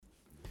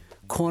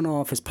Corner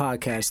Office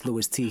Podcast,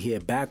 Louis T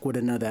here, back with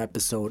another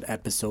episode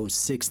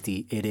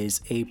 60. It is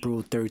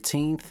April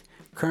 13th,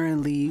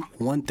 currently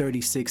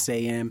 1:36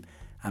 a.m.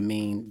 I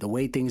mean, the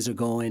way things are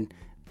going,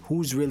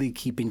 who's really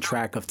keeping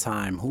track of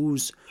time?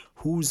 Who's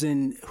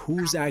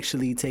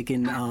actually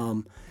taking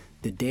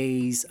the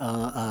days,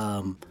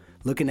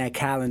 looking at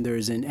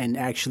calendars and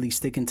actually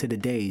sticking to the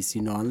days?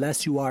 You know,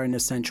 unless you are an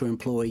essential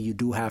employee, you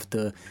do have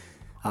to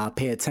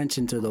pay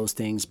attention to those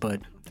things, but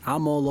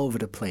I'm all over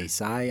the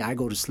place. I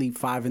go to sleep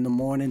 5 in the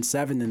morning,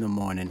 7 in the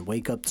morning,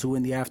 wake up 2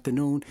 in the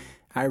afternoon.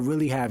 I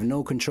really have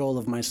no control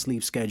of my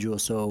sleep schedule,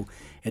 so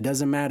it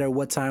doesn't matter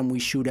what time we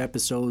shoot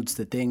episodes.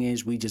 The thing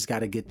is, we just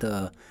gotta get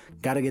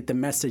the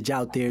message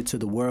out there to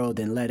the world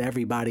and let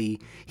everybody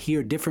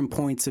hear different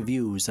points of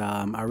views.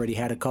 I already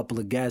had a couple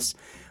of guests.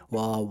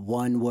 Well,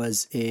 one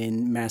was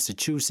in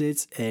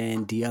Massachusetts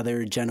and the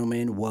other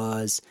gentleman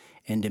was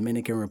in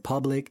Dominican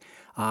Republic.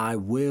 I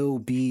will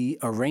be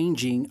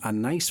arranging a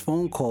nice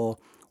phone call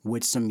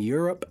with some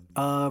Europe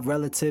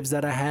relatives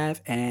that I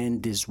have,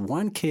 and this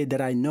one kid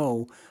that I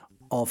know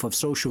off of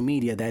social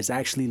media that's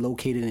actually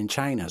located in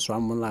China. So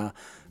I'm gonna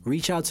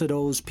reach out to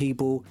those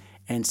people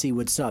and see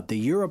what's up. The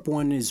Europe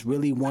one is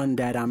really one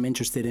that I'm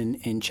interested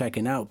in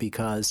checking out,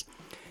 because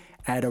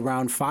at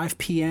around 5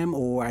 p.m.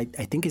 or I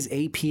think it's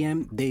 8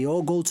 p.m., they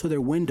all go to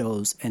their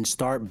windows and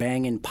start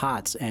banging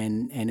pots,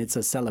 and it's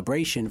a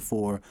celebration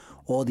for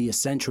all the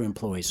essential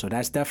employees. So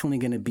that's definitely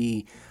going to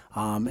be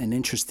an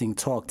interesting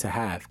talk to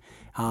have.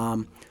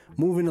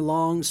 Moving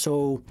along,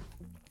 so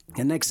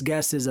the next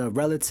guest is a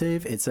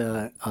relative. It's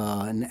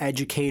an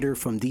educator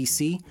from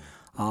D.C.,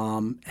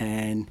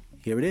 and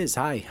here it is.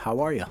 Hi,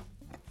 how are you?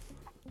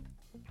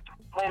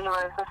 Hey,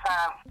 Louis, what's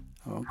up?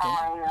 Okay.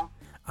 How are you?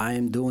 I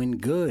am doing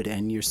good,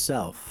 and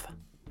yourself?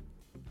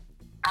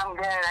 I'm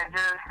good.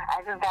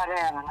 I just got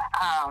in.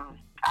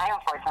 I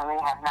unfortunately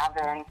have not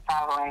been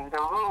following the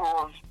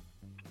rules,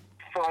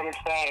 so to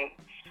say.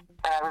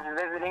 But I was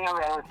visiting a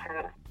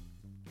relative,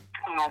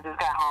 and I just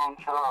got home,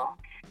 so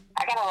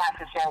I got a lot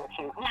to share with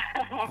you.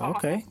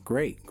 Okay,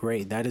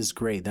 great. That is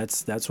great.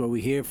 That's what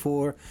we're here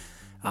for.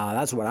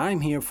 That's what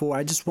I'm here for.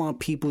 I just want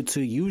people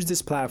to use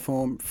this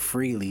platform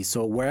freely.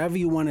 So wherever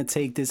you want to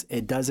take this,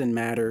 it doesn't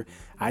matter.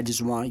 I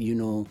just want,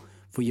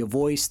 for your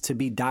voice to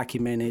be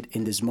documented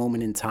in this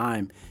moment in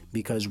time,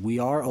 because we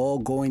are all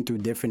going through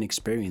different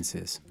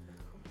experiences.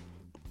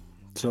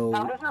 So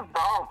no, this is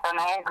dope, and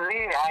I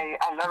agree.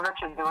 I love that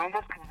you're doing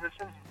this, because this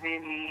is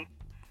really,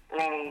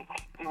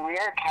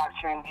 we're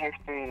capturing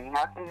history.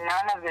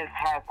 None of this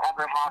has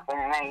ever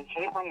happened, and I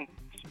hate when,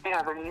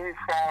 the news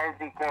says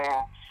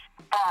that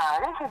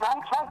this is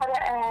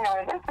unprecedented,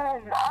 and this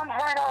is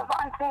unheard of,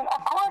 unseen.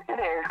 Of course it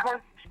is,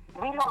 because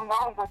we don't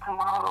know what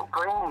tomorrow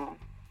brings.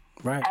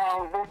 Right.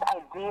 And this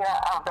idea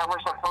of that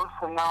we're supposed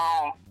to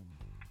know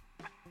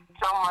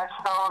so much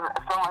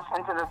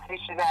into the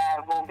future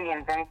that will be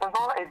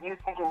invincible is you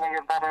thinking that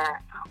you're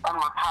better or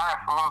more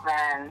powerful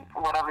than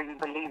whatever you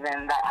believe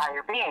in, that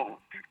higher being.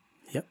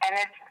 Yep. And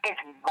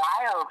it's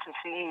wild to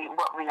see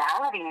what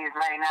reality is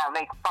right now.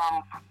 Like,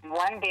 from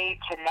one day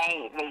to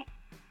night,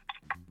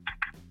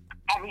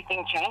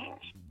 everything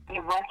changed.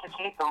 You went to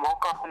sleep and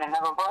woke up in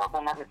another world,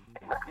 when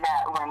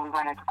we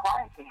went into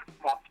quarantine.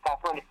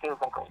 That's what it feels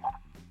like right now.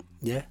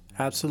 Yeah,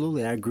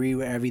 absolutely. I agree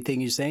with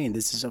everything you're saying.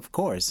 This is, of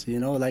course,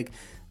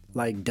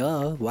 like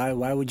duh.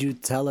 Why would you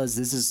tell us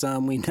this is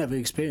something we never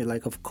experienced?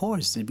 Like, of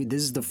course,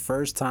 this is the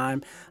first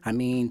time. I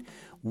mean,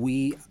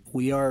 we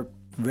are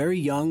very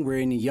young. We're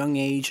in a young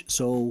age,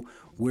 so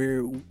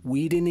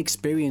we didn't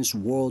experience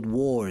world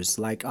wars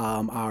like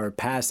our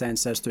past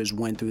ancestors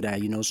went through that.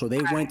 So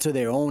they went through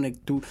their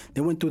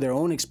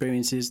own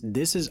experiences.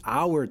 This is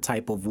our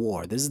type of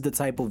war. This is the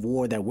type of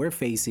war that we're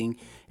facing,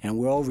 and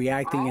we're all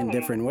reacting in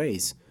different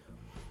ways.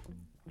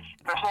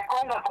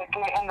 Recuerda que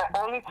in the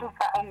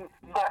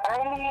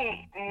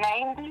early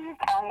 90s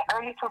and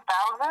early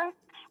 2000s,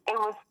 it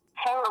was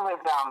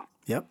terrorism.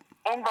 Yep.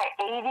 In the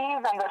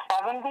 80s and the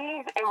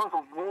 70s, it was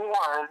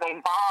wars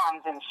and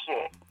bombs and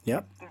shit.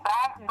 Yep.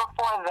 Back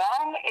before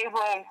then, it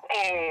was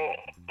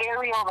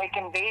aerial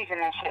invasion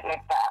and shit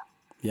like that.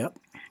 Yep.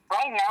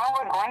 Right now,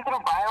 we're going through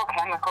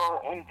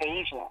biochemical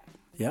invasion.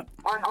 Yep.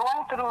 We're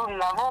going through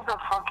levels of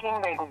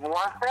fucking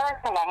warfare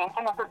que la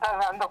gente no se está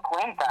dando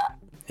cuenta.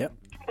 Yep.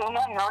 They're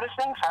not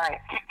noticing. Sorry.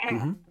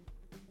 Mm-hmm.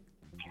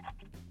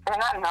 They're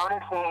not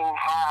noticing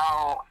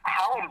how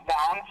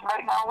advanced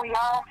right now we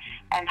are,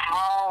 and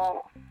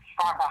how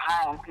far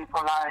behind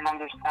people are in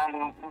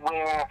understanding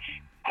where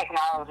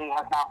technology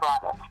has now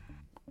brought us.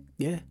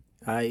 Yeah.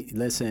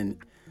 Listen.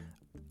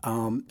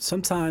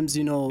 Sometimes,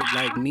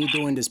 like me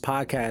doing this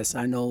podcast,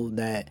 I know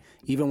that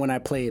even when I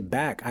play it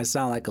back, I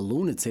sound like a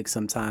lunatic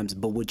sometimes.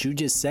 But what you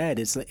just said,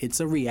 it's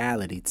a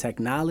reality.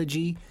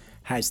 Technology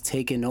has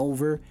taken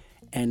over,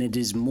 and it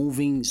is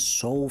moving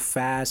so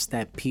fast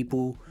that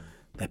people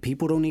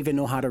don't even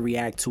know how to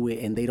react to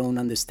it, and they don't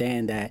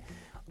understand that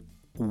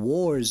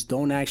wars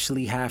don't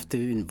actually have to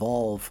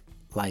involve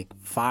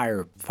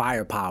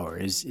firepower.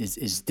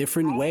 Is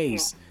different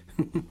ways.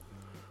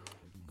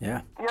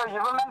 Yeah. Yo, you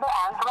remember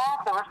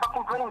anthrax? They were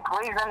fucking putting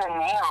poison in the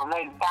nail.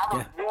 Like, that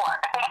was war.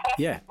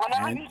 Yeah.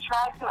 Whenever you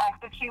try to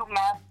execute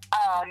mass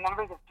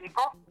numbers of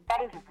people,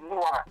 that is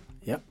war.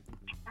 Yep.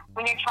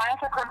 When you're trying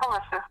to cripple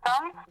a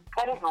system,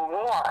 that is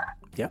war.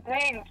 Yep. Yo,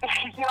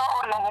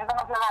 la gente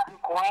no se da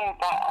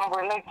cuenta, and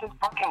we're like just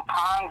fucking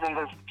pawns in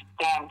this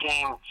damn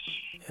game.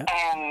 Yep.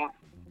 And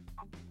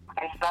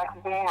it sucks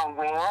being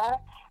aware.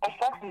 It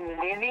sucks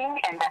living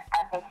in the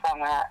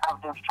epicenter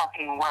of the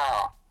fucking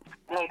world.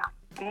 Like,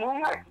 New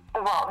York,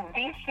 well,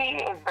 D.C.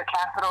 is the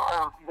capital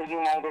of the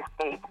United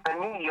States, but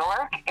New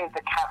York is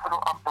the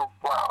capital of the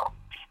world.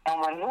 And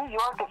when New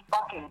York is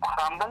fucking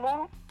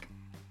crumbling,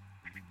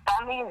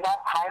 that means that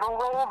tidal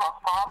wave of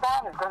fall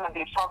down is going to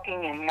be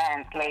fucking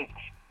immense. Like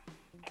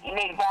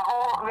the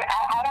whole,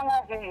 I don't know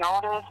if you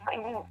noticed,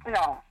 but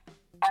no,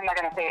 I'm not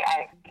going to say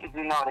if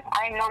you noticed.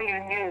 I know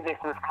you knew this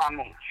was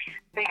coming.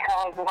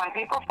 Because when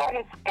people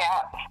started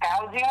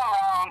scourging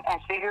around and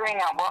figuring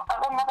out what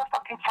other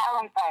motherfucking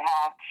talents I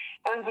have,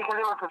 it was because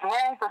they were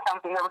preparing for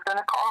something that was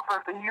going to call for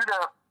you to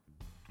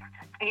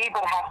be able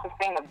to have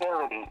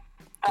sustainability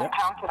that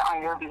counted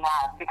on your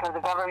behalf, because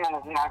the government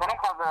is not going to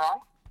cover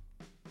us.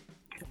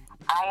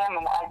 I am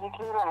an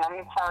educator, and let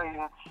me tell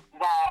you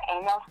that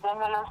ain't no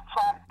stimulus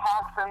check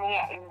talk for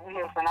me.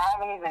 Listen, I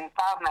haven't even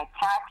filed my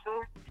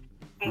taxes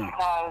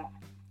because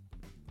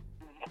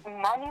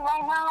money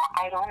right now,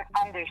 I don't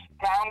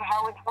understand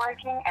how it's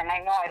working, and I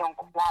know I don't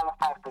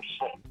qualify for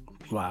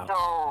shit. Wow.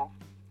 So,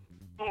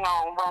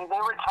 when they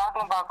were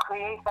talking about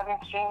create 7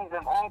 streams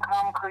of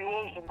income,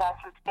 create that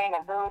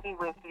sustainability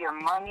with your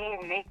money,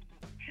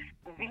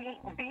 be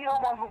the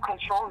one who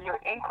controls your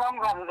income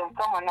rather than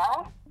someone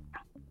else,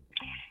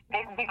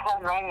 it's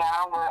because right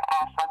now we're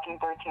at fucking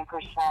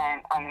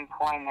 13%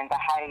 unemployment, the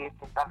highest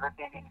it's ever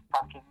been in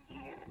fucking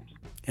years.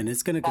 And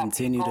it's going to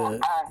continue to...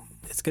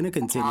 It's going to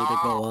continue to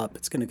go up.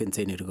 It's going to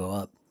continue to go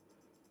up.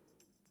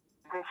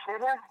 This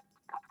shit is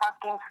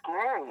fucking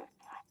scary.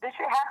 This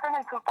shit happened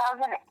in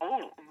 2008,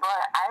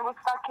 but I was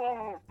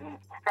fucking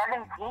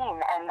 17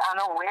 and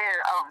unaware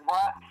of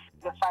what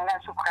the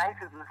financial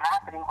crisis was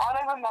happening. All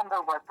I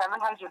remember was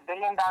 $700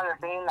 billion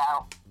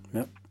bailout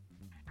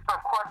for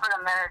corporate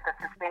America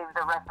to save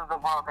the rest of the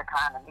world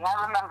economy. I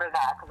remember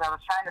that because I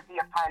was trying to be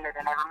a pilot,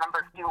 and I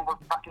remember fuel was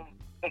fucking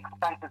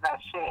expensive as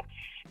shit.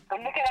 But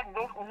look at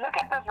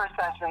this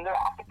recession.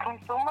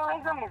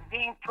 Consumerism is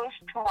being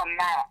pushed to a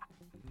max,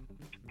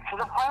 to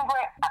the point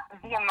where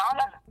the amount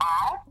of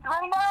ads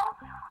right now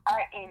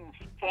are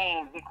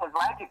insane because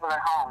white people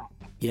are home.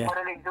 Yeah. What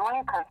are they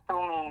doing?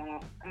 Consuming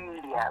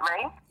media,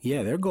 right?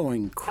 Yeah, they're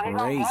going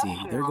crazy.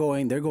 They're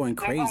going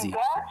crazy. They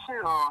get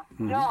you.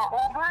 Mm-hmm. Yo,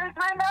 Ubers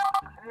right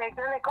now,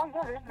 they're like, oh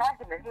yeah, there's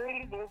massive.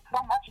 There's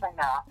so much right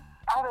now.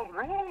 I was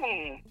like,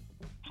 really?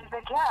 She's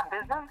like, yeah,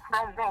 business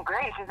has been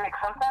great. She's like,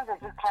 sometimes I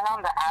just turn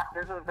on the app.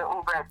 This is the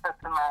Uber I took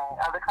to my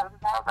other cousin's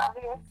house out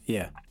here.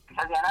 Yeah.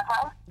 Adriana's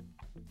house.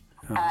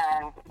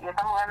 And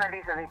esta mujer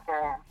me dice,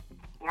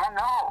 yeah,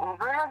 no,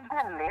 Uber has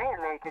been lit.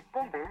 Like, it's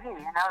been busy.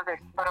 And I was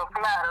like, pero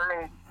claro,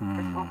 like,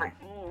 it's Uber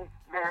Eats.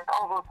 There's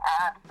all those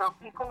apps. So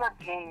people are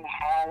paying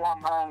hella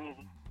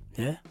money.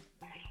 Yeah.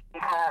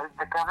 Because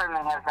the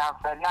government has now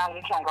said, no,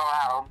 you can't go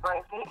out.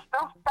 But you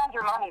still spend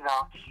your money,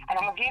 though. And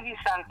I'm going to give you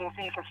something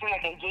so you can feel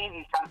like I gave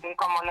you something.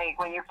 Como like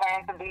when your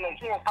parents would be like,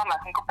 here, toma,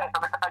 5 pesos,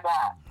 vete para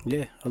allá.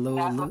 Yeah, a little,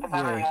 that's what the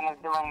government is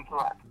doing to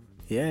us.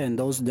 Yeah, and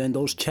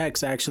those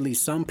checks, actually,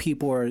 some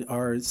people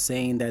are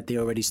saying that they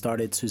already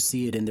started to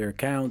see it in their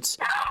accounts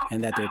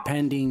and that they're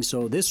pending.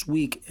 So this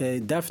week,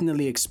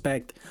 definitely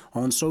expect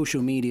on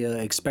social media,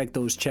 expect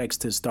those checks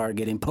to start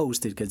getting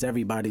posted because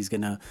everybody's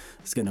gonna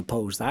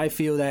post. I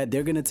feel that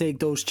they're gonna take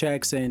those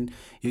checks and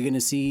you're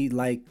gonna see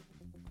like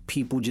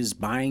people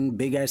just buying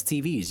big ass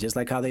TVs, just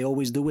like how they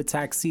always do with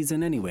tax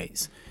season,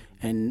 anyways,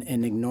 and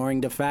ignoring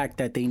the fact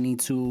that they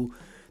need to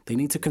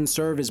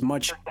conserve as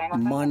much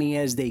money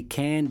as they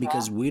can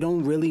because we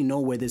don't really know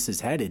where this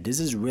is headed. This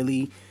is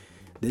really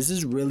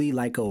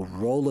like a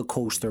roller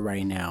coaster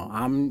right now.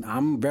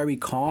 I'm very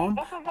calm.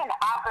 This is an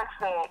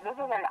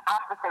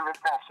opposite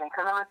recession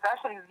because a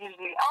recession is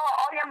usually,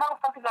 all your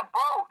motherfuckers are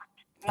broke.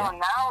 No,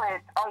 now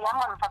it's, y'all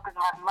motherfuckers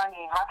have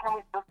money. How can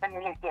we still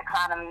stimulate the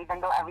economy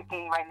even though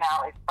everything right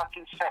now is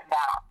fucking shut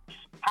down?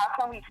 How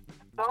can we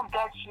still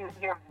get you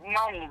your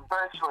money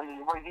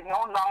virtually where you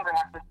no longer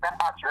have to step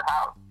out your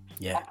house?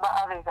 Yeah. And put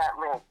others at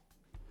risk.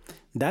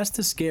 That's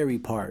the scary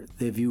part,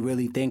 if you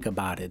really think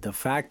about it. The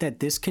fact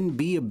that this can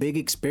be a big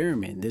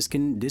experiment. This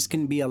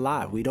can be a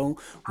lot. We don't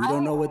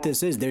know what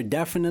this is. They're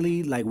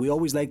definitely, like, we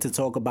always like to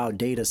talk about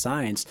data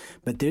science,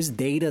 but this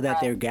data that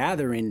they're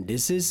gathering,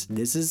 this is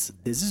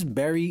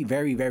very,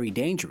 very, very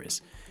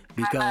dangerous.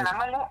 Because I'm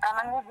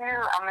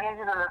gonna need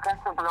you to look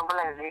into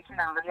globalization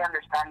and really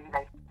understand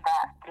that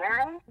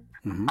theory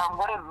of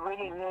what it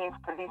really means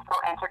to be so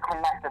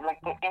interconnected.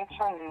 Like the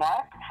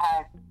internet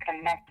has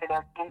connected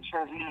us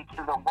internally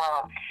to the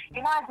world.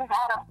 You know, I just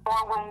had a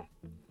 4-way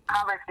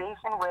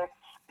conversation with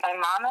my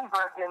mom in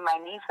Brooklyn, my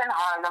niece in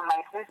Harlem,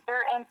 my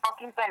sister in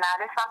fucking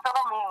Penales, Santo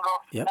Domingo,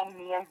 and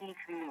me in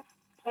DC,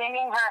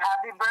 singing her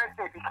happy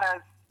birthday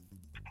because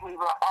we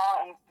were all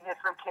in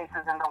different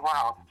places in the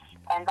world.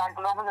 And that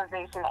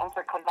globalization,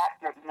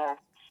 interconnectedness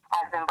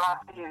has been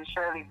brought to you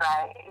surely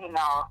by,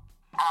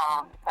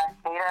 that's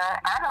data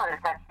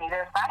analysts, that's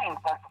data science,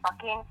 that's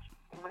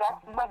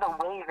where the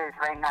wave is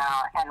right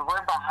now. And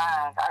we're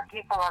behind. Our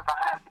people are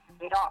behind.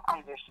 We don't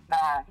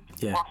understand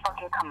what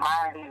fucking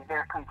commodities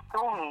they're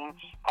consuming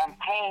and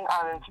paying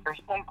others for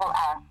simple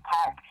ass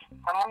tech.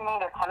 Someone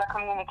made a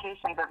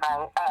telecommunication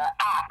device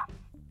app.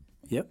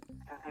 Yep.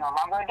 It's no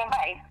longer a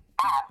device,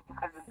 app,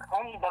 because the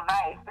only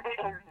device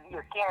is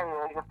your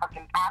carrier, your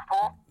fucking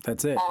Apple.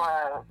 That's it.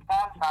 Or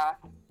Samsung.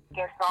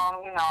 Get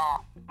some,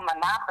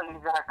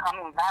 monopolies that are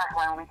coming back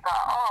when we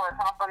thought, it's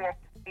not for the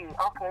FCC.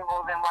 Okay,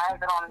 well then why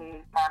is it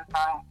only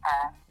Samsung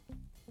and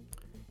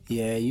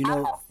Yeah, you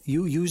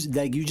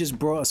just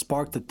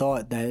sparked the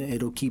thought that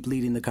it'll keep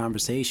leading the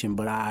conversation.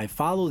 But I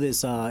follow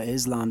this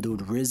Islam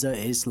dude, Riza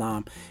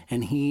Islam,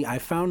 and I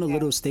found a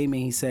little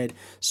statement. He said,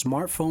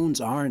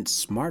 smartphones aren't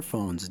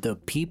smartphones. The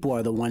people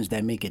are the ones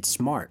that make it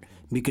smart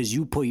because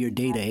you put your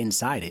data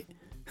inside it.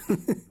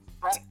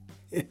 Right.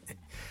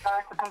 So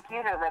it's a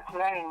computer that's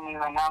learning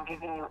you and now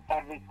giving you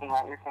everything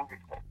at your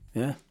fingertips.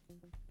 Yeah.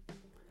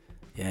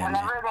 Yeah,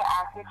 whenever they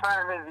ask you for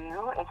a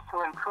review, it's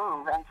to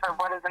improve. And for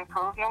what is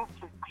improving?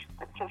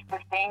 To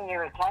sustain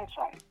your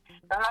attention.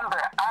 Remember,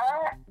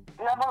 our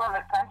level of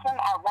attention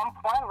at one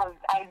point was,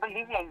 I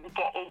believe, you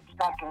get 8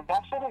 seconds.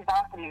 That shit is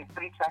down to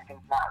 3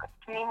 seconds now.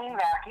 Meaning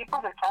that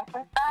people's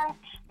attention span,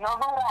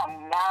 number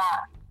one, nah.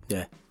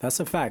 Yeah, that's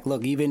a fact.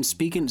 Look, even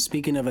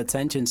speaking of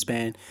attention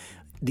span,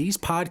 these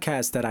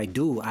podcasts that I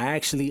do, I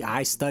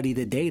study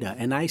the data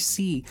and I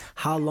see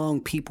how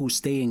long people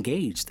stay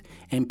engaged,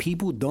 and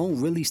people don't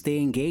really stay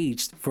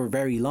engaged for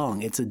very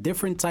long. It's a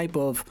different type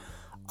of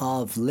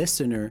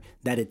listener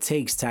that it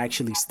takes to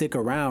actually stick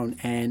around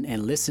and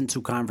listen to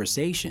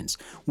conversations,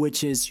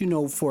 which is,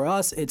 for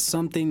us, it's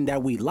something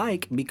that we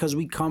like because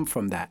we come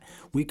from that.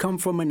 We come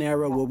from an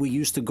era where we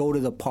used to go to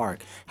the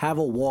park, have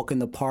a walk in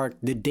the park.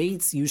 The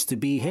dates used to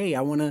be, hey,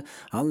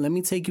 let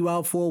me take you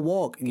out for a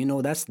walk.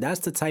 That's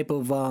the type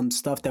of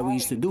stuff that we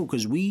used to do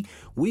because we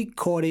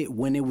caught it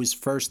when it was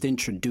first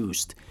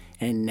introduced.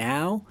 And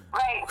now?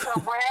 Right, so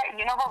what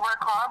we're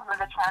called? We're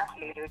the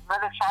translators. We're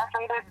the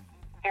translators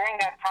during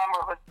that time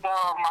where it was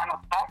still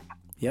monospec.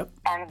 Yep.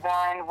 And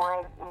then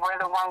we're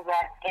the ones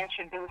that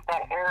introduced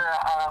that era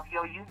of,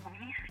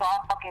 we saw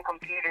fucking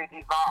computers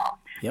evolve.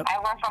 Yep. I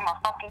went from a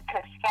fucking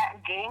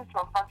cassette game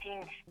to a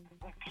fucking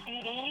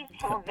CD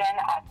to then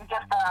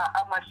just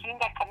a machine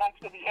that connects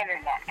to the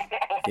internet.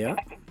 Yeah,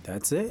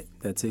 that's it.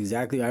 That's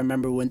exactly. I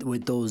remember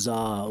with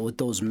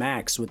those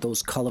Macs, with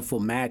those colorful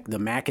the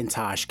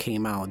Macintosh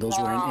came out. Those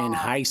were in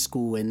high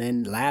school, and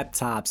then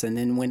laptops, and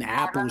then when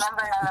Apple's. I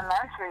remember in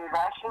elementary,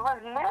 that shit was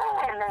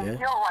lit.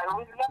 Yo, I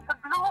always get the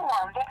blue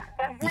one,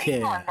 the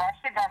green one, that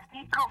shit, that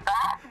see-through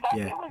back, that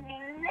shit was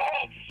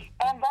lit.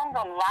 And then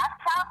the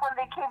laptop, when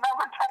they came out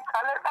with that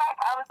color back,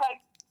 I was like,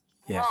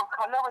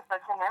 color was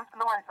such an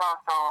influence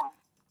also.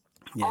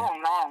 Yeah. Oh,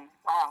 man.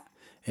 Wow.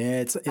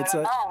 Yeah,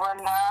 we're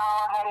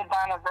now headed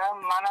down a very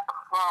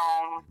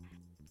monochrome,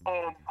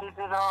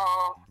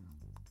 digital,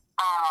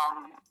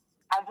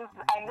 I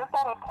look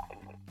at it,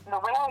 the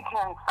way I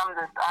can sum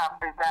this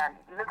up is that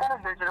look at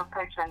a digital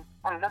picture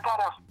and look at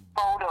a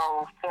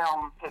photo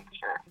film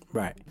picture.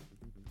 Right.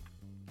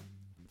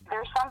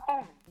 There's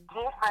something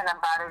different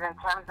about it in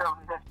terms of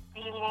the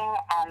feeling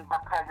and the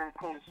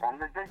presentation.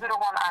 The digital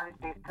one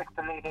obviously is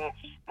pixelated,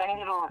 many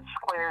little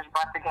squares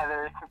brought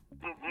together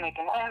to make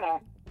an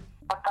image.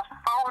 But the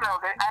photo,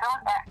 I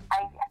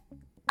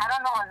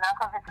don't know enough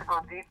of it to go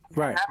deep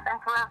enough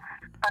into it,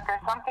 but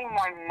there's something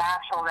more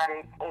natural that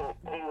it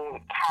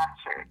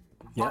captures.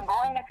 Yep. We're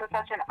going into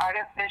such an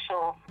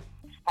artificial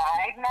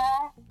side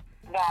now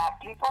that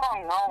people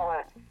don't know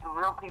what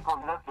real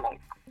people look like.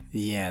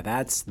 Yeah,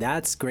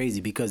 that's crazy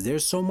because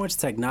there's so much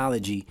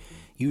technology.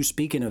 You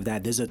speaking of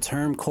that, there's a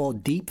term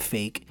called deep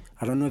fake.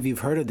 I don't know if you've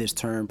heard of this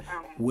term,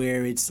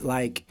 where it's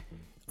like,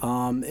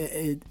 how do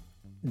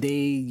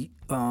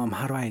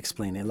I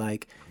explain it?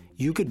 Like,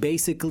 you could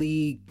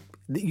basically,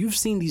 you've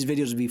seen these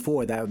videos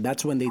before.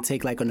 That's when they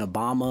take like an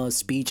Obama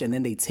speech and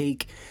then they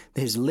take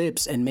his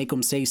lips and make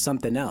him say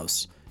something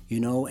else.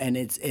 And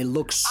it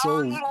looks so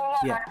it's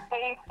that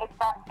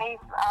face,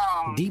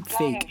 deep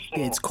fake.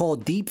 It's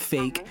called deep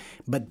fake,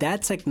 but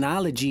that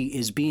technology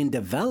is being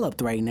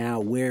developed right now.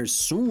 Where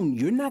soon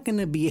you're not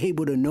gonna be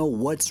able to know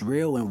what's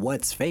real and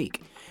what's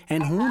fake.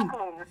 And exactly.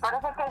 Por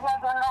eso que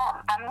yo no,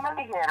 a mí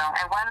me dijeron,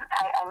 and when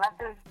I met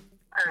this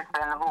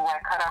person who I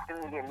cut off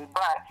immediately,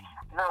 but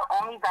the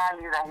only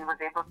value that he was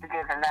able to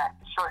give in that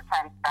short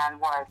time span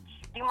was,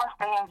 you must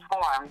stay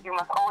informed. You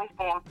must always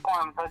stay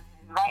informed, but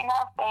right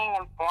now, staying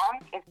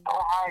informed is so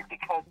hard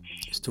because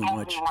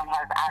everyone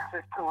has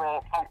access to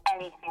it, and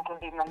anything can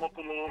be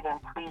manipulated and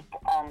tweaked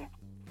and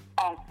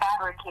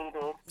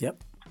fabricated.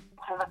 Yep.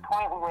 To the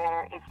point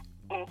where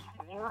if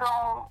you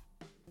don't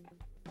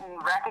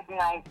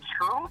recognize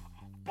truth,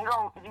 you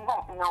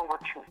won't know what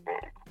truth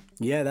is.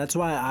 Yeah, that's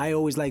why I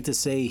always like to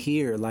say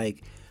here,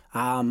 like,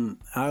 I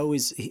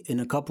always in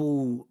a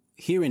couple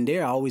here and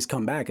there, I always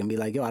come back and be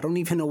like, yo, I don't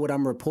even know what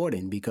I'm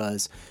reporting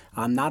because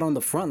I'm not on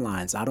the front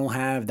lines. I don't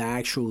have the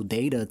actual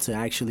data to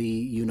actually,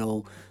 you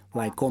know,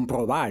 like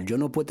comprobar. Yo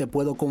no te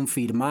puedo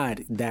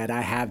confirmar that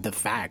I have the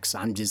facts.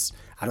 I'm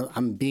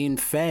being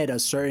fed a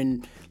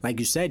certain, like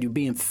you said, you're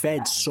being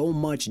fed so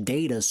much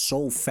data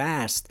so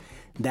fast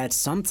that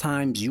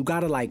sometimes you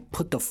gotta like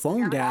put the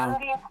phone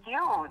down. Your reality is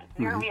skewed.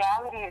 Your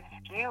reality is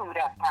skewed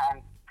at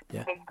times.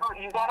 Yeah. You're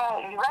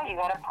right, you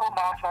gotta pull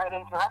back, sorry to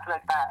interrupt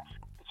like that.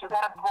 But you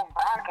gotta pull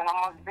back and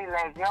almost be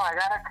like, yo, I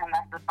gotta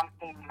connect with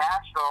something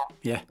natural.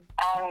 Yeah.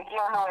 And, you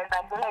know, I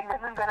feel like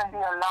this is gonna be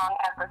a long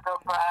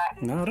episode,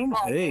 but... No, don't,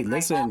 hey,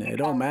 listen, it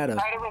don't matter.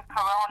 Started with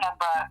Corona,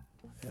 but...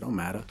 It don't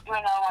matter. You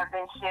and I have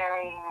been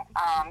sharing,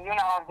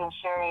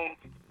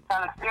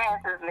 some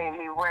experiences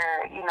lately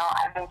where, you know,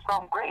 I've been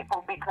so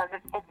grateful because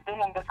it's been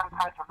in different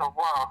parts of the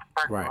world,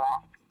 first of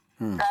all.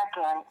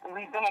 Second,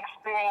 we've been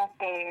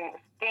experiencing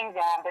things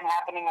that have been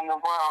happening in the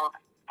world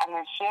and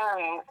then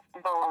sharing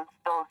those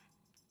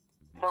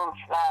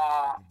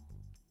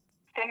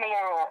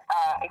similar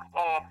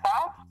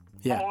thoughts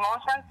and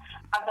emotions,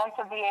 but then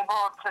to be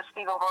able to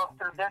see the world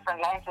through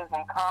different lenses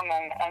and come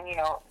and you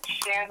know,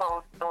 share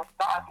those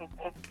thoughts.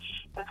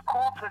 It's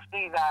cool to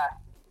see that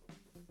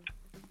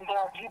there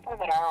are people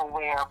that are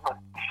aware of what's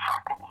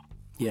happening.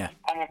 Yeah.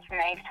 And it's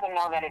nice to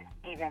know that it's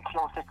even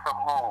closer to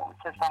home,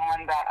 to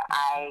someone that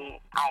I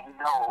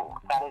know,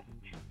 that is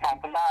my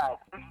blood.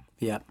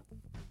 Yeah.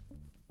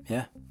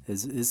 Yeah.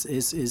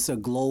 It's a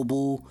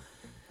global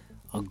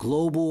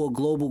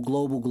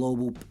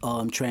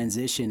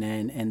transition,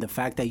 and the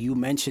fact that you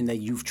mentioned that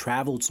you've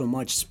traveled so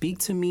much, speak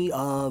to me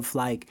of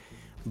like,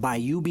 by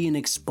you being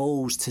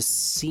exposed to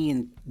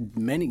seeing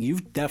many,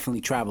 you've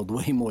definitely traveled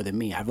way more than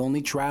me. I've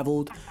only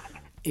traveled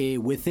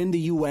within the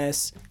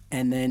U.S.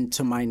 and then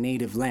to my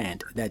native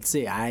land. That's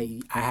it.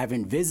 I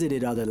haven't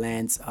visited other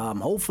lands.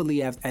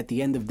 Hopefully at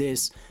the end of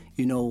this,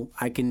 you know,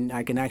 I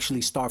can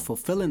actually start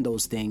fulfilling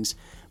those things.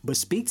 But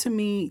speak to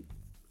me,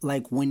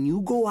 like when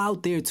you go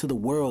out there to the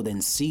world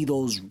and see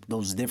those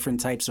different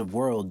types of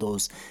world,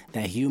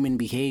 that human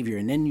behavior,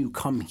 and then you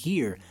come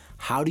here,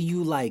 how do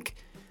you like?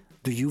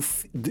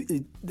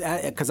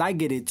 Because I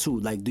get it too.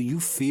 Like, do you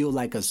feel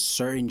like a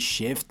certain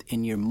shift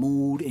in your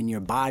mood, in your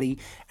body,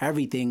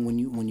 everything when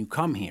you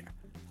come here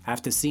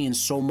after seeing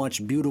so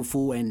much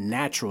beautiful and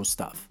natural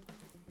stuff?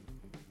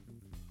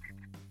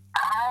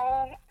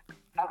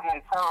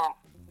 So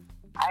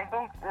I've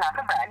been, not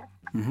to brag,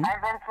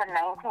 I've been to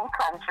 19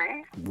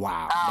 countries.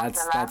 Wow,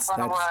 that's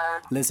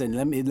listen,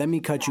 let me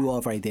cut you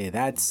off right there.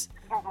 That's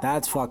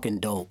fucking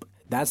dope.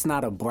 That's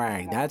not a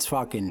brag. That's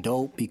fucking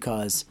dope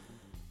because,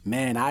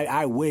 man,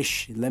 I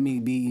wish,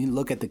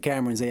 look at the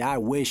camera and say, I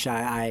wish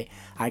I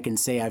can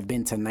say I've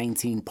been to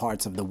 19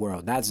 parts of the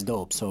world. That's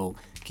dope. So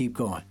keep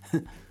going.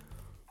 So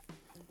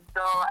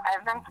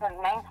I've been to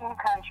 19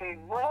 countries.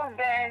 Would have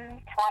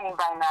been 20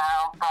 by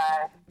now,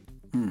 but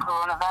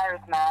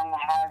coronavirus, man,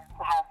 has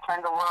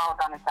turned the world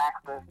on its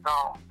axis.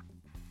 So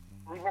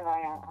we live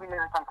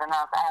in something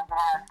else. I've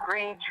had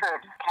 3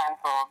 trips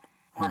canceled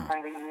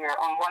within the year,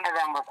 and one of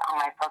them was on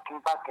my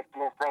fucking bucket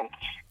list. Like,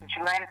 what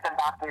you learned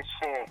about this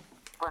shit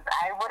was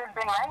I would have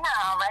been right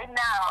now, I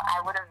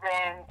would have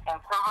been in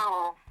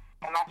Peru,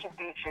 in Machu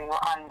Picchu,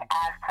 on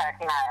Aztec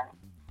land.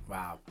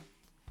 Wow.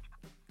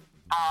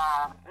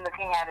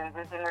 Looking at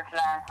indigenous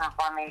lands and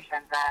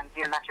formations and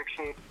geometric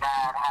shapes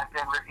that have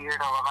been revered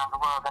all around the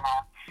world and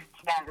have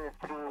standed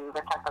through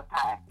the test of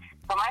time.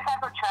 So my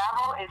type of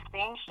travel is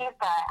seeing shit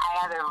that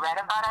I either read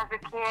about as a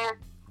kid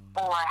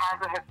or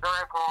has a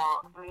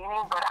historical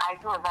meaning, but I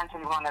do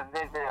eventually want to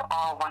visit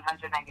all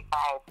 195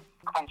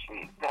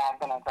 countries that have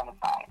been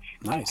identified.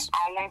 Nice.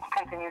 Islands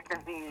continue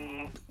to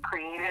be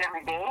created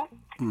every day,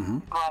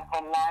 but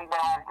the lands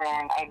that have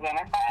been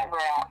identified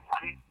were at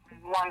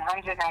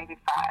 195.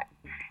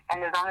 And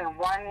there's only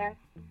one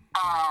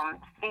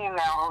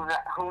female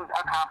who's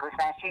accomplished,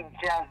 and she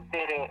just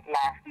did it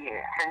last year.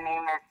 Her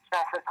name is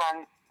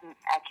Jessica.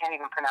 I can't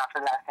even pronounce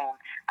her last name.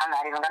 I'm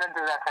not even going to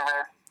do that to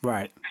her.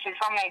 Right. She's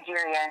from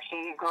Nigeria, and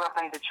she grew up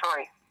in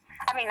Detroit.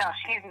 I mean, no,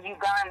 she's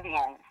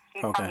Ugandan.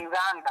 She's from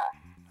Uganda.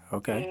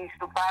 Okay. Y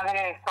su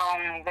padre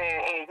son de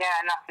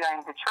ella nació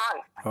in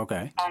Detroit.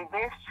 Okay. And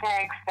this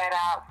chick set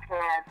out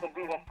to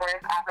be the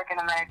first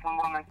African-American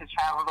woman to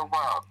travel the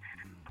world.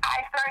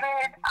 I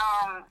started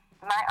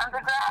my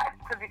undergrad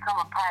to become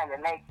a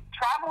pilot. Like,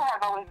 travel has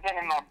always been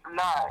in my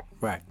blood.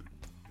 Right.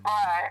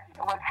 But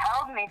what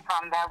held me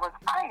from that was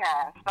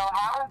finance. So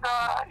how is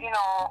a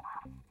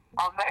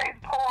very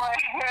poor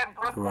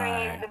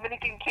Brooklyn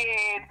Dominican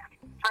kid,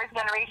 first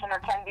generation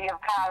attendee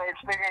of college,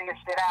 figuring this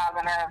shit out,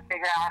 gonna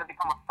figure out how to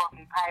become a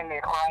fucking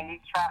pilot or at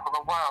least travel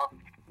the world.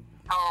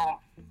 So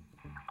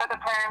took a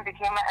turn,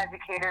 became an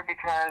educator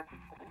because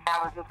that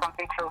was just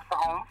something close to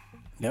home.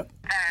 Yep.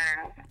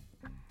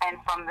 And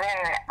from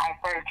there, I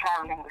started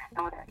traveling with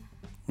students.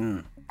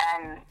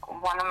 And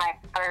one of my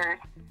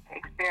first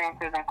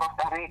experiences in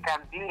Costa Rica,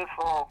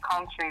 beautiful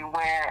country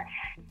where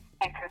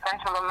it's in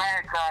Central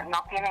America,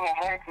 no tienen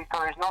ejército,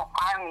 there's no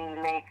army,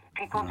 like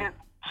people just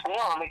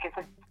chill, like it's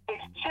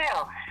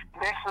chill.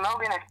 their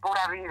slogan is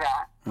Pura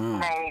Vida,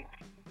 like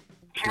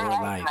pure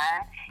life,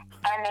 man.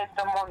 And it's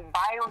the most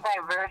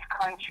biodiverse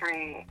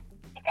country,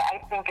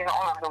 I think, in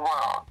all of the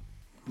world.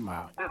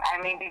 Wow.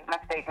 I may be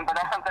mistaken, but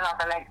that's something else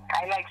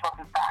I like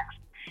fucking facts.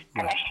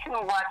 And I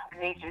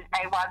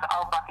watch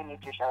all fucking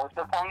nature shows.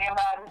 So tell me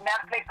about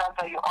Netflix, I'll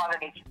tell you all the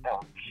nature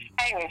shows.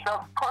 Anyway,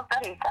 so Costa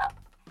Rica.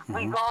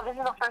 We go, this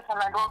is the first time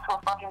I go to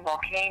a fucking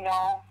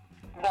volcano,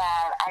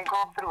 that I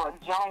go through a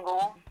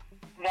jungle,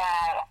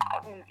 that, I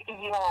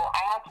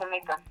had to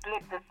make a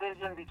split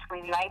decision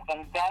between life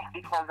and death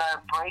because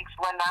our brakes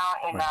went out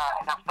in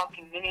a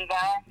fucking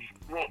minivan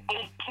with 8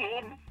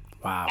 kids.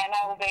 Wow. And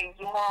I was like,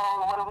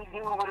 what do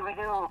we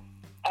do?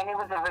 And it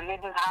was a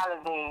religious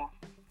holiday.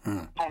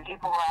 And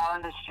people were out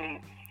on the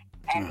street.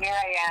 And here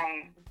I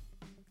am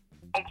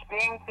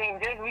experiencing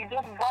this. We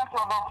just went to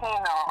a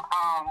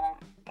volcano,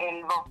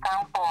 in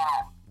Volcan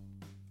Poat.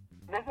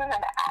 This is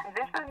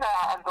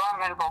a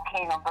dormant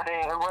volcano, but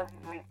it was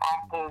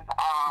active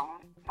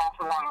not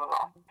too long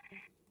ago.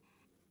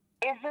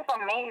 It's just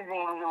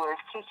amazing, Lewis,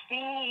 to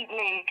see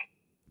like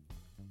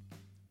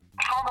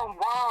how the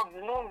world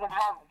lives and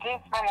how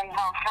different and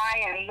how high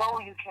and low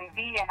you can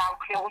be and how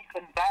close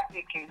to death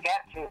you can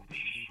get to.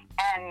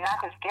 And not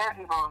to scare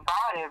people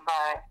about it,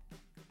 but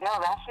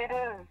that shit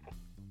is,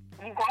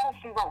 you gotta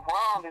see the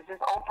world. It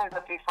just opens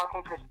up your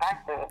fucking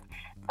perspective.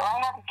 So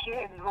I have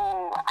kids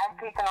who I've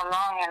taken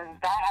along,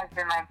 and that has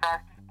been my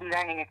best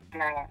learning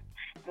experience.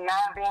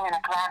 Not being in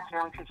a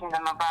classroom teaching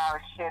them about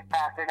shit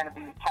that they're gonna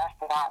be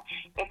tested on.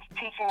 It's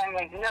teaching them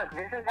like, look,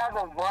 this is how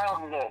the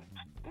world lives.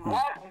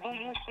 What do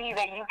you see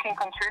that you can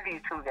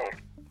contribute to this?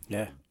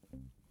 Yeah.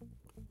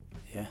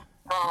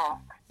 So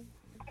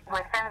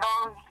within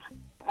those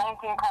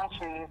 19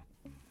 countries,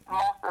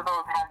 most of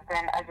those have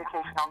been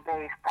educational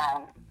based,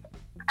 and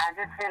I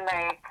just feel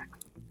like.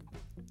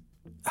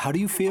 How do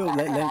you feel?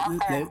 Let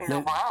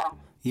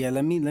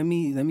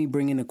me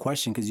bring in a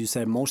question, because you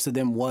said most of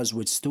them was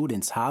with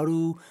students. How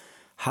do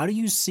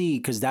you see?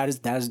 Because that's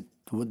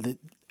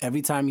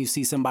every time you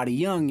see somebody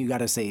young, you got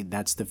to say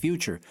that's the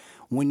future.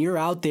 When you're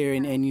out there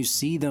and you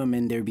see them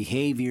and their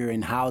behavior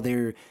and how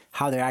they're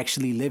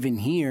actually living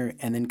here,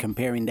 and then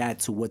comparing that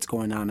to what's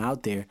going on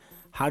out there,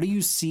 how do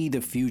you see the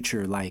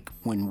future, like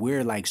when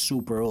we're like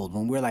super old,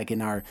 when we're like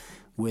in our,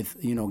 with,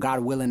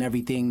 God willing,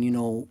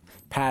 everything,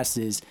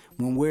 passes,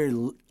 when we're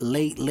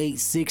late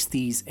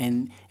 60s,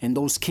 and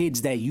those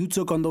kids that you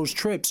took on those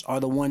trips are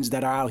the ones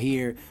that are out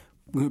here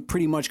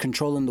pretty much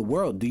controlling the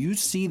world. Do you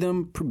see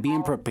them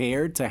being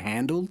prepared to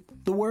handle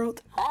the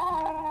world?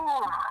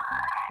 Oh,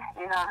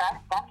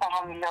 that's a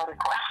heavy loaded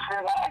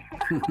question.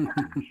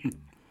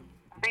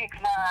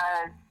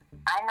 Because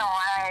I know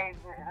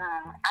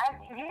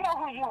you know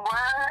who you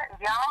were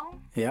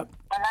young? Yep.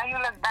 And now you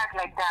look back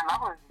like, damn, I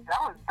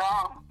was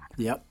dumb.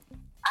 Yep.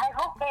 I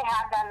hope they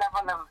have that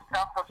level of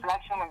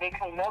self-reflection when they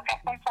can look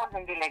at themselves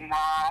and be like, nah,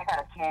 I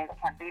gotta change, I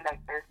can't be like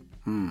this.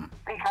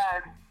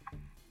 Because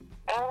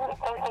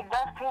it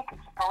does take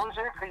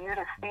exposure for you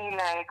to see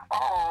like,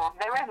 oh,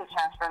 there is a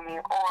chance for me,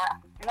 or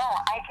no,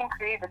 I can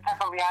create the type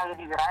of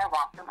reality that I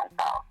want for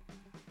myself.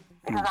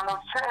 Because on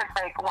those trips,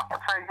 like,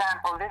 for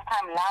example, this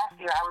time last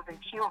year, I was in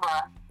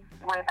Cuba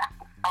with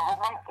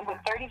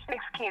 36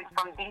 kids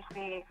from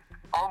D.C.,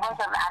 a whole bunch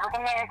of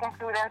African-American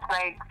students,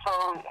 like,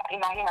 so,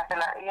 imagínate,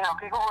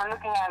 people were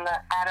looking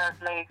at us,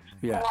 like,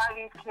 who are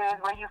these kids,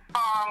 where you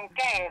from,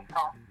 ¿qué es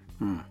eso?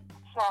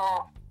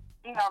 So,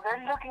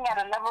 they're looking at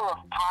a level of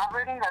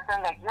poverty that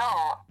they're like,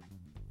 yo,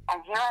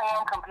 and here I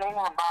am complaining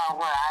about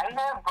where I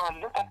live, but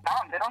look at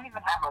them. They don't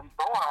even have a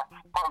door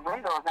or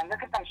windows. And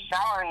look at them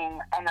showering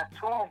in a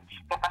tube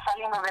que está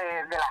saliendo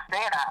de la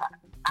acera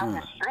on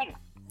the street.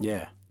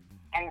 Yeah.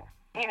 And,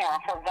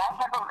 so that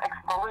type of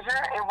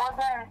exposure, it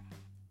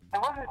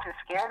wasn't to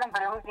scare them,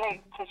 but it was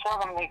like to show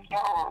them, like,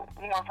 yo,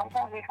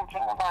 sometimes we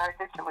complain about our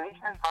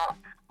situations, but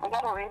we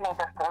got to realize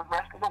that the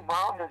rest of the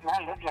world does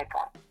not live like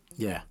us.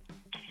 Yeah.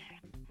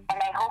 And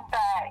I hope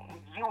that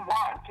you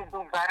want to do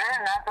better,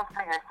 not just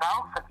for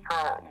yourself, but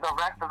for the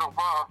rest of the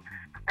world.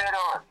 But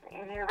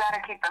you got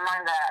to keep in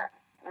mind that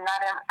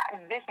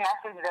this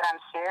message that I'm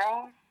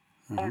sharing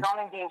is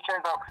only being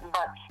shared but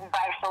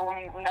by so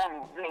many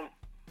men.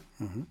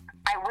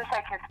 I wish I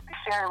could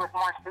share it with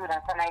more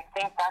students, and I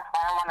think that's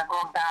why I want to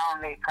go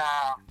down like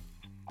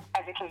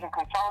education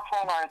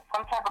consulting or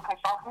some type of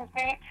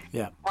consultancy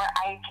where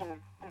I can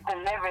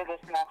deliver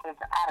this message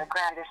at a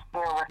grander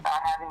scale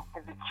without having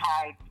to be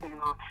tied to,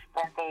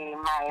 let's say,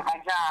 my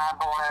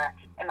job or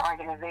an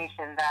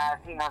organization that,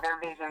 their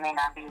vision may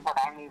not be what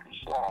I may be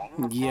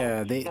sharing.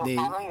 Yeah, they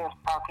follow your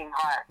fucking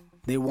heart.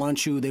 They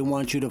want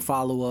you to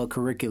follow a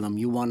curriculum.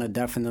 You want to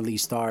definitely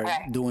start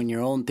doing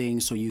your own thing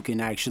so you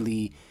can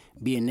actually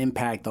be an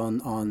impact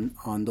on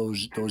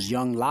those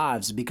young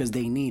lives, because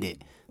they need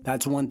it.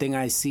 That's one thing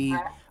I see.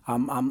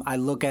 I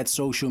look at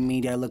social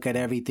media, I look at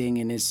everything,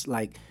 and it's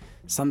like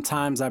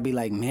sometimes I'd be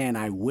like, man,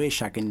 I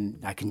wish I can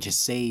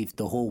just save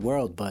the whole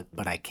world, but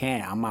I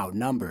can't. I'm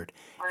outnumbered,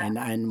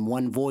 and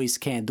one voice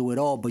can't do it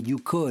all. But you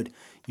could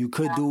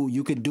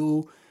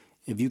do.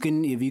 If you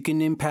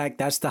can impact,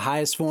 that's the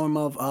highest form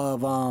of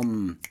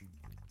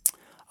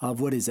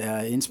what is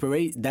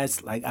inspiration.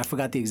 That's like, I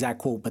forgot the exact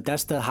quote, but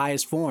that's the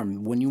highest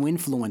form when you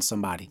influence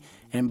somebody.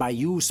 And by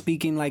you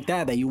speaking like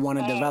that you want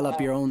to develop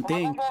your own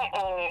thing.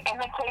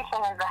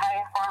 Imitation is the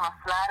highest form of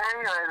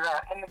flattery, or the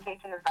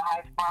imitation is the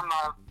highest form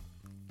of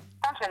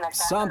something like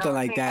that. Something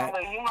like that.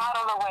 When you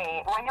model the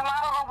way,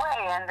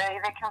 and they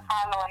can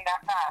follow in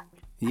that path.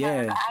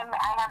 Yeah.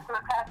 I have to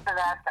attest to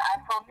that. I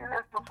told you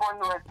this before.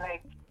 You was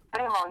like,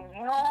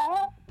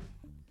 Primo,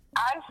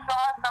 I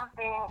saw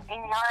something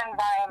in your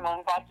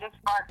environment that just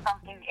sparked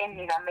something in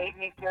me that made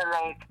me feel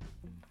like,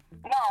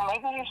 no,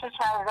 maybe you should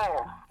try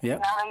this. Yep.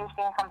 Now that you're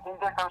seeing something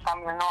different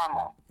from your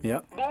normal.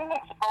 Yep. Being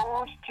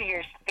exposed to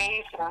your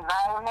space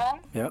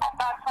environment at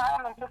that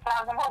time in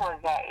 2000, what was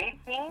that,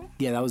 18?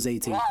 Yeah, that was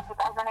 18. Yeah,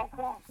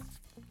 2018.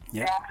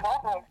 Yeah.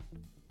 October.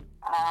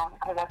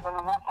 Because that's when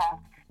we met time.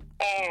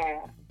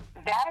 And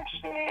that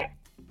shit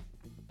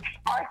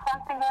sparked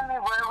something in me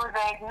where it was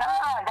like,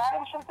 nah, that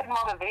intrinsic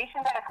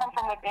motivation that comes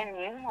from within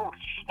you.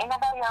 Ain't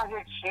nobody out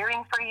here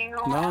cheering for you.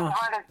 No. As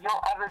hard as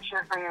you'll ever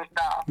cheer for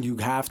yourself. You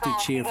have to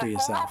cheer for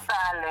yourself.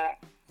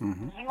 You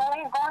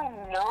ain't going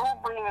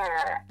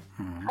nowhere.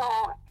 Mm-hmm. So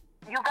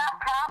you got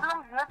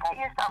problems, look at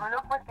yourself,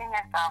 look within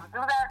yourself. Do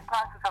that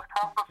process of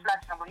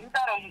self-reflection where you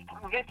gotta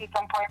visit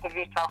some parts of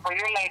yourself where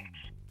you're like,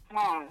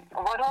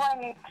 what do I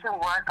need to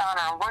work on,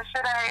 or what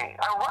could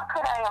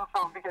I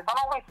improve? Because I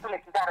always feel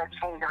like you gotta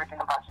change everything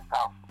about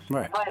yourself.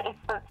 Right. But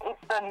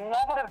it's the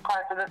negative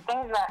parts of the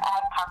things that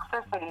add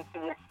toxicity to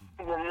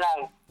your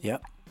life.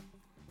 Yep.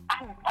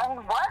 And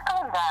work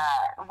on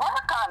that.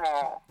 Work on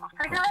it.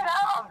 Figure it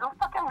out. Do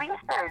fucking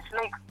research.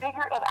 Like,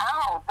 figure it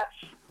out.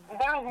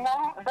 There is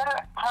no better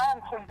time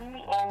to be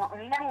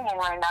living in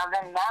right now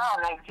than now.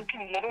 Like, you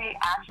can literally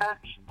access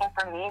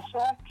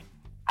information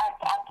at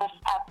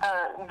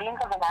the blink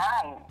of an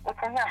eye. It's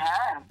in your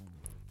hand.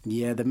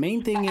 Yeah, the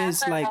main thing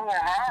is like in your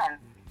hand.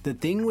 The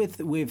thing with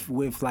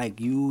like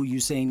you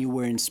saying you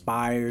were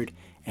inspired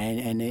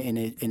and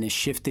it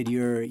shifted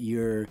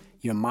your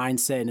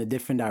mindset in a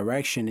different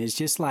direction. It's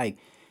just like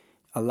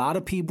a lot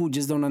of people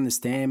just don't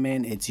understand,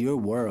 man. It's your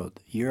world.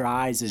 Your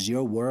eyes is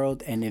your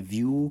world, and if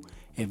you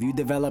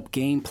develop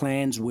game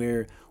plans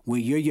where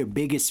you're your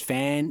biggest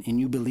fan and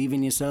you believe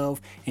in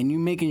yourself and you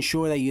making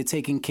sure that you're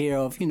taking care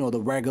of,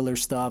 the regular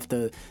stuff,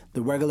 the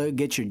regular,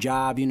 get your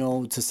job,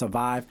 to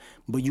survive,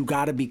 but you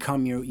got to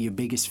become your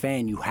biggest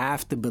fan. You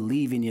have to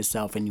believe in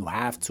yourself, and you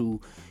have to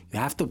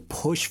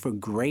push for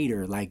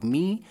greater. Like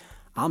me,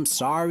 I'm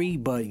sorry,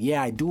 but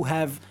yeah, I do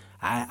have,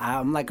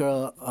 I'm like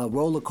a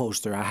roller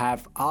coaster. I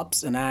have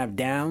ups and I have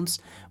downs,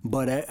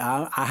 but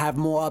I have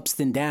more ups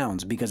than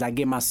downs because I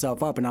get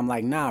myself up and I'm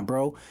like, nah,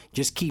 bro,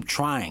 just keep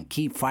trying,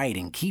 keep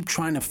fighting, keep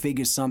trying to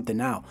figure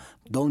something out.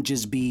 Don't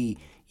just be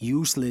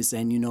useless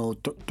and,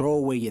 throw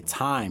away your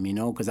time,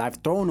 because I've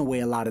thrown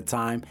away a lot of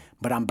time,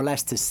 but I'm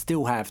blessed to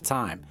still have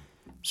time.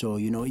 So,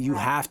 you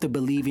have to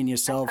believe in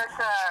yourself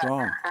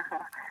strong.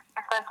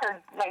 Such a,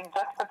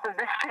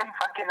 juxtaposition,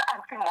 fucking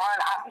oxymoron,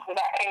 opposite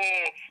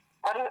that.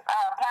 What is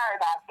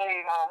paradox? There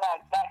you go.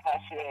 That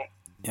shit.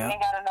 Yeah. I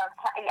ain't got enough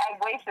time. I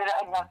wasted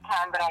enough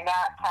time, but I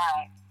got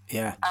time.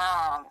 Yeah. It's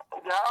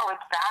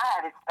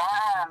bad. It's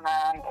bad,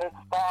 man.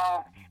 It's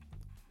bad.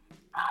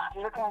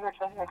 You're looking at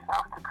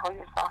yourself to pull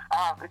yourself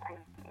out because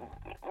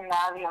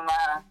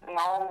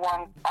no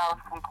one else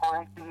can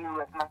pour into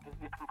you as much as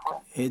you can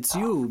pour. It's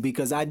you,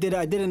 because I did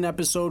an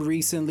episode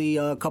recently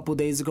a couple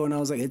days ago, and I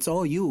was like, it's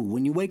all you.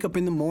 When you wake up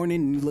in the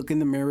morning and you look in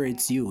the mirror,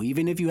 it's you.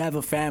 Even if you have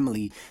a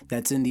family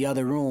that's in the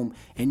other room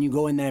and you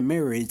go in that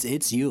mirror,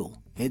 it's you.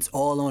 It's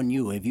all on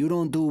you. If you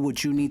don't do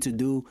what you need to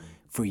do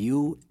for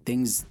you,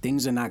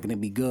 things are not going to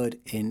be good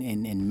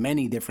in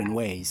many different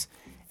ways.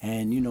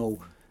 And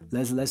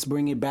let's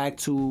bring it back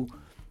to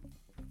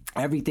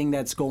everything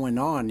that's going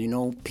on.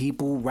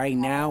 People right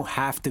now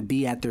have to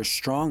be at their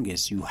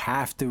strongest. You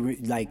have to right.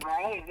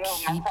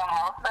 Mental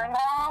health right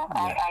now.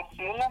 Yeah. I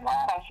feel that.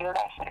 I feel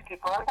that shit.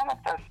 People are gonna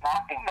start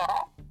snapping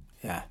though.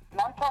 Yeah.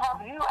 Mental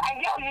health. You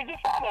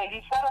just said it.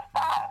 You said a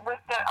stop with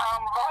the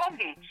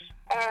Randy.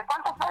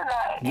 ¿Cuánto fue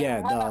the?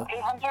 Yeah, the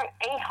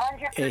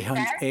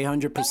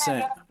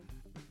 800%.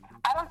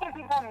 I don't think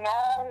people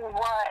know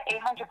what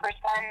 800%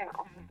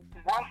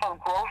 worth of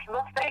growth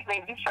looks like.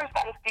 Like, you first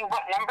got to see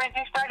what numbers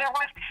you started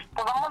with.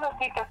 So vamos a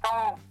decir que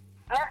son,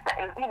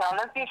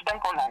 let's do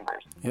simple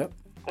numbers. Yep.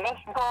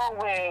 Let's go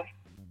with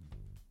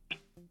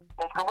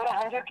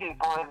 100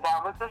 people if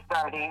that was the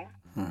starting.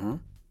 Mm-hmm.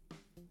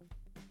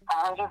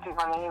 100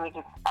 people, maybe we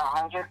just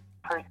 800%.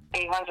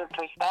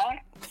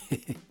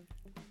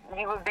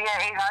 You would be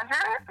at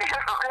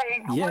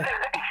 800? Yeah. What is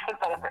it?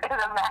 It's a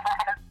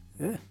math.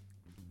 Yeah.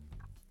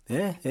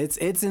 Yeah, it's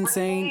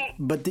insane,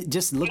 but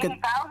just look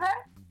 80,000? at...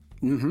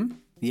 Mm-hmm,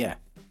 yeah.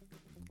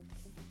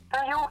 So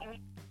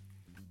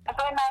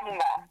imagine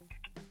that.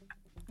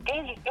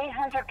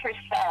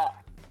 800%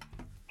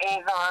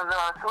 is the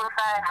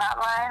suicide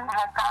hotline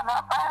has gone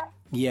up by?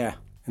 Yeah,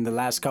 in the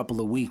last couple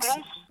of weeks.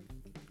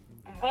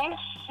 This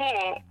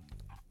shit,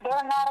 there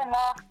are not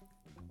enough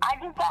I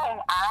just got an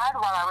ad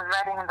while I was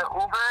riding in the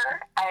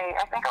Uber.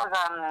 I think I was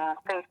on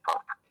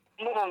Facebook,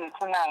 literally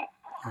tonight.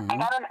 I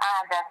got an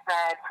ad that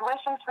said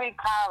tuition-free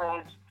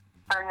college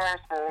for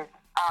nurses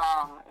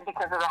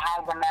because of the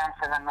high demand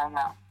for them right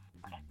now.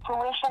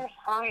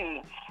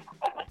 Tuition-free.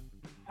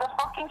 The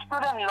fucking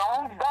student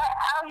loan debt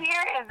out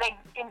here is like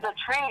in the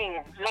trees.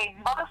 Like,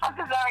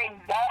 motherfuckers are in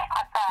debt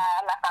hasta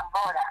la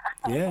tambora.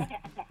 Yeah.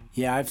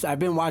 Yeah, I've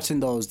been watching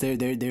those. They're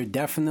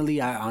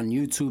definitely on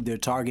YouTube. They're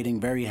targeting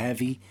very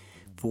heavy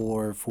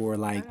for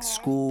like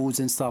schools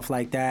and stuff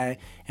like that,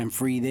 and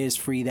free this,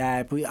 free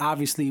that. But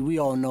obviously, we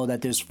all know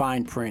that there's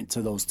fine print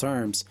to those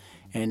terms.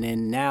 And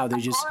then now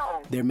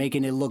they're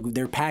making it look,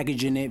 they're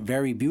packaging it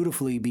very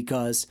beautifully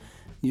because,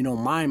 you know,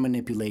 mind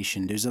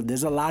manipulation. There's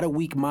a lot of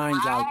weak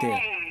minds out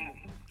there.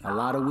 A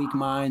lot of weak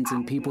minds,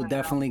 and people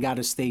definitely got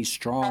to stay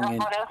strong. And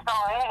por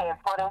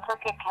eso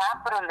que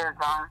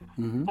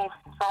capitalism is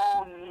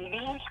so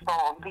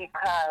lethal,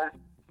 because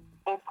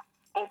it's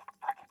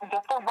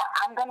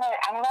I'm gonna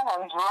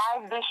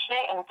drive this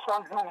shit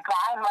until you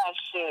buy my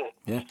shit.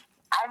 Yeah.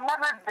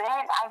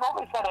 I've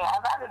always said it,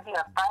 I'd rather be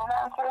a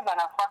financer than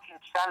a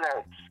fucking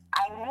seller.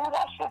 I knew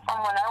that shit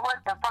from when I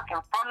worked in fucking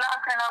Foot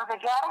Locker, and I was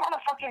like, I don't want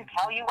to fucking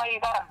tell you why you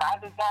gotta buy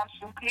this damn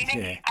shoe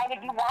cleaner. Yeah. And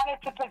if you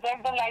wanted to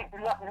preserve the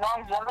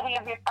longevity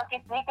of your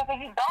fucking sneakers, if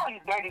you don't, you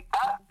dirty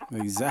fuck.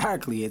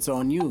 Exactly, it's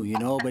on you, you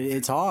know. But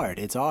it's hard.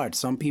 It's hard.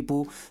 Some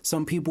people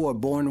are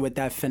born with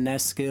that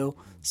finesse skill.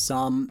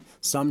 Some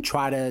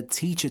try to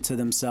teach it to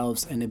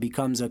themselves, and it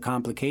becomes a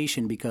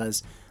complication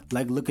because.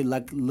 Like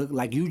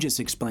you just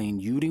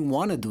explained, you didn't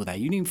want to do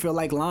that. You didn't feel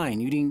like lying.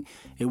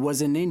 It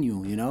wasn't in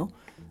you, you know?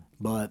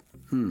 But,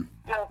 So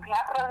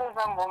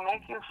capitalism will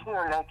make you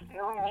feel like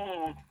you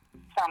need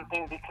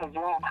something because you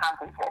ain't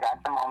compensated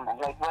at the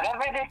moment. Like,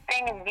 whatever this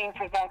thing is being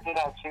presented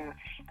at you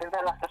is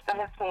going to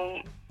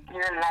facilitate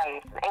your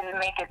life. It'll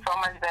make it so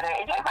much better.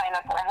 Ella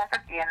vaina que la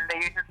gente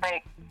entiende. You're just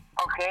like,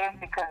 okay,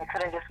 because you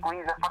couldn't just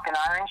squeeze a fucking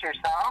orange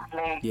yourself.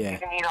 Like, you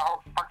didn't need a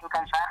whole fucking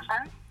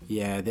contraption.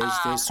 Yeah,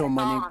 there's so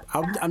many.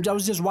 I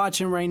was just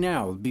watching right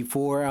now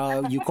before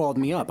you called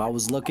me up. I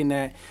was looking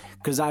at,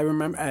 because I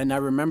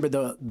remember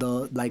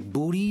the like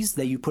booties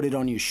that you put it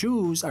on your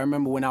shoes. I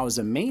remember when I was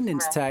a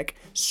maintenance tech,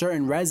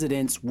 certain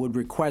residents would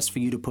request for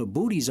you to put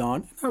booties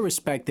on. I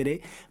respected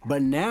it,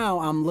 but now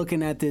I'm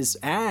looking at this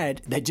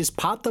ad that just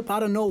popped up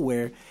out of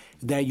nowhere.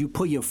 That you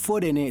put your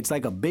foot in it. It's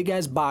like a big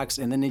ass box,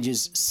 and then it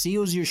just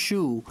seals your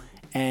shoe.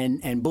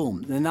 And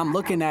boom. And I'm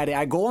looking at it.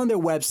 I go on their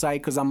website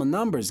because I'm a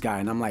numbers guy,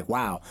 and I'm like,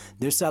 wow,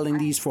 they're selling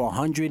these for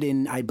 100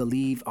 and I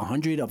believe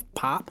 100 of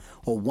pop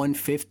or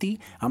 150.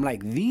 I'm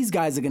like, these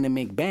guys are gonna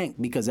make bank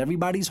because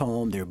everybody's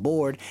home, they're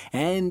bored,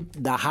 and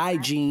the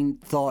hygiene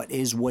thought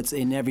is what's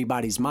in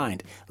everybody's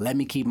mind. Let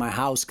me keep my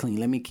house clean.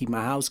 Let me keep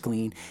my house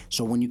clean.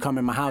 So when you come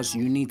in my house,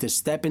 you need to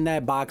step in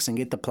that box and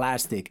get the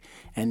plastic.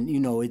 And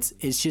you know, it's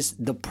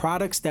just the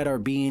products that are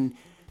being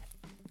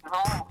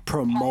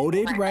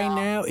promoted right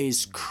now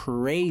is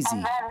crazy.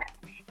 And then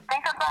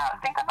think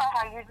about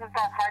how you just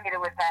got targeted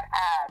with that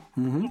ad.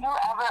 Did you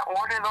ever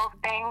order those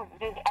things?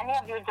 Did any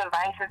of your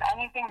devices,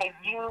 anything that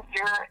your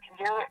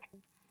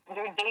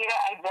data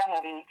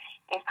identity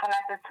is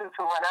connected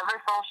to whatever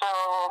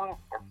social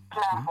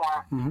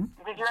platform?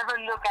 Did you ever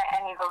look at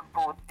any of those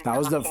booths?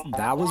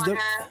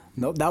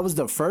 That was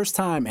the first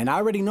time, and I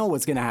already know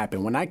what's gonna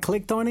happen. When I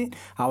clicked on it,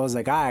 I was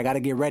like, I gotta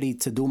get ready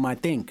to do my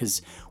thing,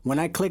 because when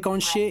I click on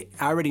shit,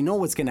 I already know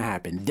what's gonna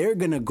happen. They're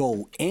gonna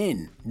go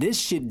in. This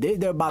shit,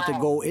 they're about to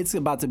go. It's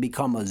about to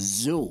become a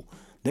zoo.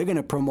 They're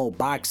gonna promote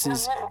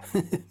boxes.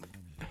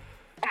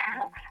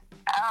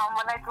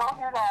 When I told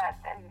you that,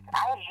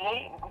 I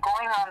hate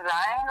going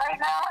online right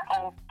now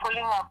and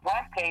pulling up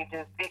web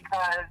pages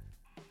because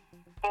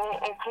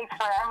it takes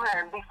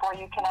forever before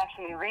you can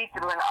actually read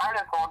through an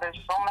article. There's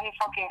so many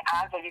fucking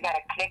ads that you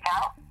gotta click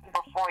out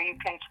before you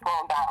can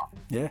scroll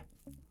down.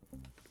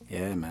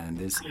 Yeah, man.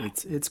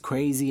 It's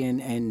crazy,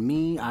 and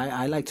me,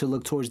 I like to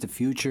look towards the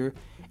future.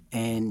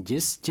 And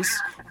just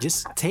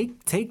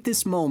take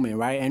this moment,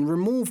 right, and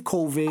remove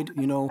COVID.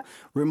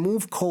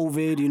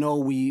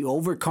 We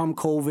overcome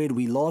COVID.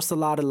 We lost a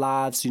lot of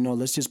lives.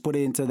 Let's just put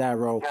it into that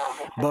row.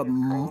 But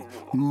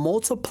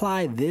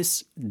multiply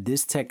this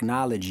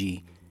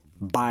technology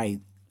by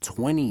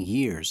 20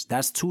 years.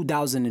 That's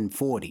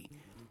 2040.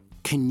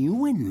 Can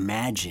you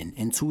imagine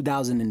in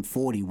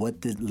 2040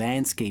 what the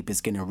landscape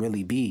is going to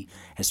really be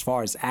as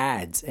far as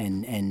ads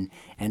and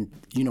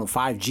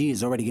 5G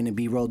is already going to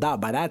be rolled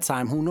out. By that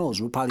time, who knows?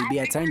 We'll probably be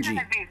at 10G. It's going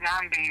to be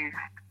zombies.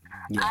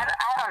 Yeah. I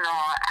don't know.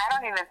 I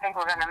don't even think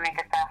we're going to make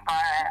it that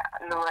far,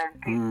 Louis,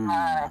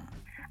 because...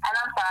 And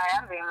I'm sorry,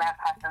 I'm being that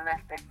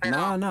pessimistic.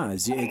 No.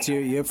 It's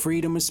your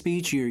freedom of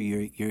speech.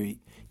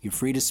 You're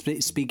free to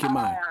speak your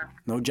mind.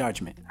 No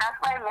judgment. That's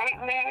why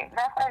lately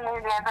I've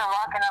been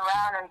walking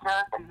around and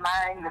just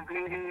admiring the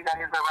beauty that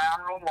is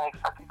around me, like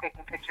fucking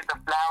taking pictures of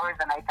flowers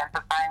and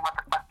identifying what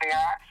the fuck they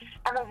are.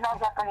 And there's no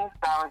Japanese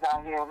flowers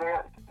out here.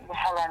 They're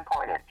hella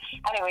imported.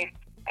 Anyways,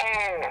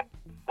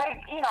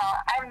 I've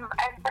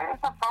started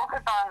to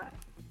focus on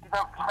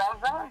the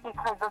present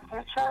because the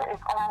future is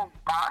almost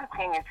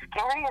daunting. It's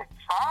scary as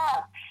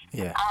fuck.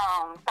 Yeah.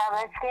 So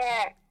let's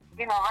say,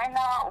 right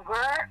now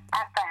we're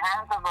at the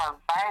hands of a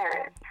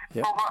virus,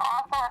 Yep. but we're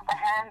also at the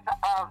hands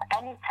of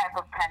any type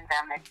of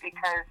pandemic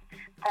because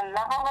the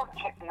level of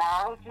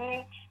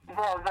technology,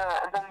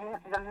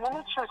 the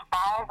miniature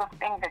size of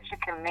things that you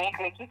can make,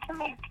 like you can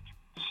make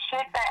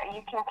shit that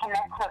you can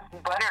connect to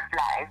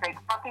butterflies, like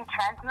fucking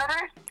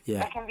transmitters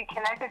that can be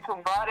connected to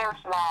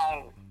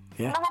butterflies.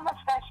 Yeah. You know how much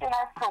that shit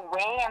has to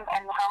weigh and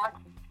how much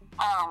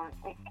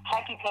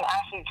tech you can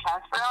actually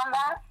transfer on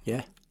that?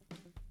 Yeah.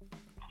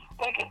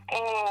 Like, it's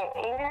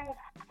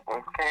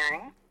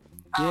scary.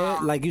 Yeah,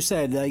 like you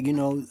said,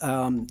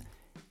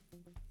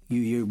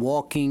 you're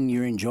walking,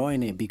 you're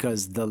enjoying it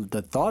because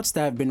the thoughts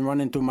that have been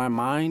running through my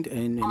mind,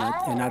 and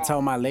I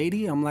tell my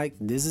lady, I'm like,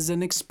 this is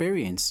an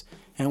experience,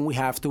 and we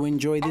have to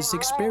enjoy this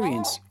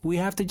experience. We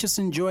have to just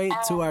enjoy it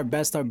to our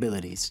best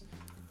abilities.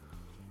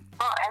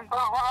 But we're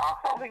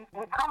also, we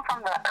come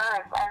from the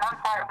earth, and I'm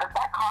sorry, but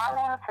that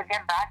calling to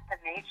get back to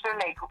nature,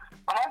 like,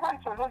 when I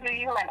went to visit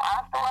you in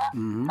Ottawa,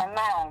 and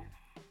man,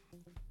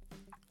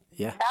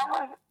 yeah,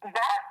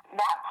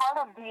 that part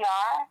of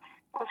DR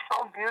was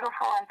so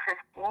beautiful and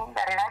pristine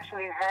that it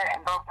actually hurt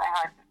and broke my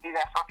heart to see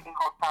that fucking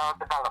hotel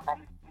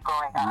development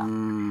going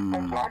on.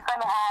 It's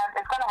gonna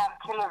have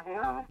killer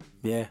views.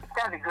 Yeah. It's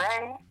gonna be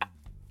great.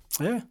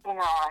 Yeah. A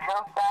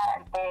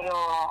hillside,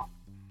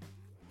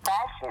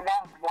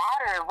 that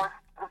water was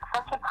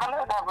such a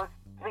color that was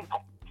like,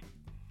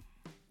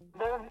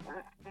 they're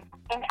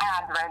in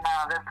ads right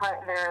now. They're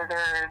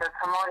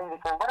promoting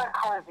because what are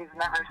colors you've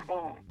never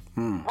seen?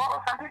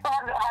 Well, some people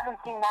haven't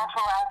seen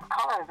natural ass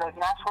colors like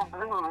natural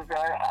blues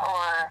or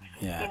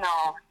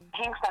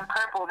pinks and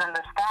purples in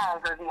the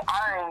skies, or the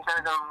orange or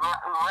the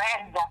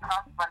red that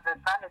comes when the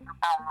sun is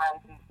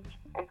rising.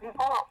 And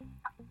people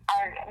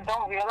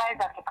don't realize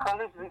that the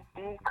colors we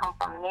see come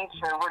from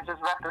nature. We're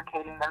just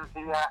replicating them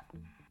via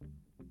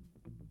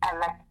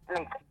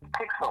like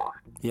pixels.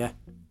 Yeah.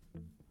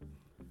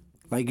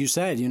 Like you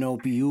said,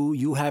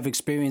 you have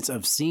experience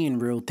of seeing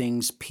real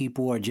things.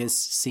 People are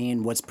just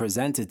seeing what's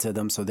presented to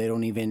them, so they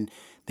don't even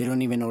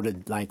know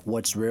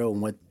what's real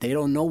and what they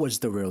don't know what's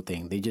the real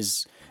thing. They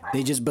just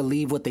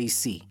believe what they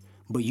see.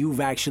 But you've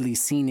actually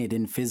seen it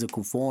in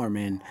physical form,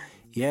 and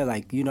yeah, I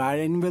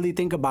didn't really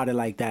think about it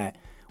like that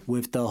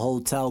with the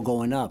hotel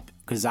going up,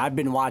 because I've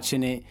been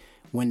watching it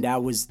when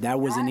that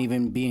wasn't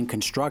even being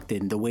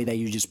constructed. The way that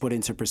you just put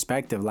into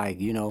perspective,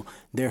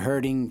 they're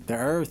hurting the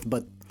earth,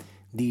 but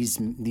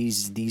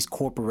these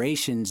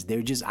corporations,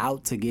 they're just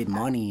out to get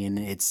money, and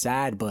it's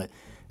sad, but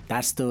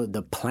that's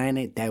the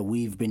planet that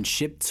we've been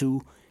shipped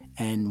to,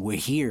 and we're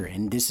here,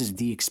 and this is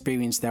the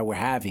experience that we're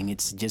having.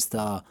 It's just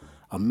a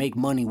make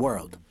money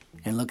world.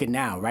 And look at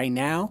now, right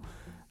now,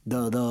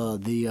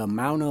 the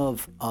amount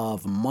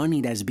of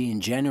money that's being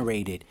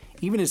generated,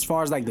 even as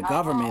far as the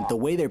government, the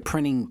way they're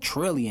printing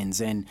trillions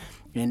and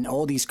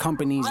all these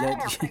companies that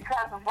because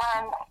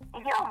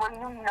when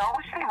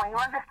you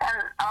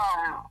understand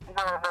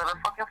the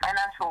fucking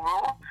financial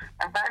rule,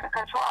 and sorry to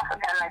cut you off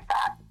again like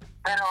that,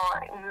 but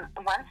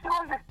once you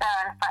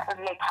understand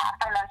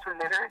financial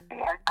literacy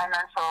and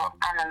financial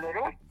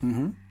analytics,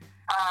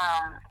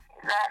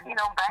 that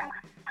banks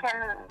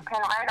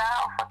can write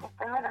out fucking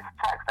stimulus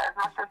checks as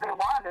much as they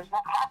want. There's no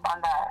cap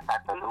on that.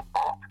 That's a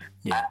loophole.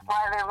 Yeah. That's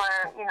why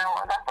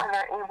that's why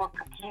they're able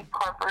to keep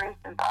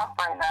corporations up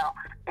right now.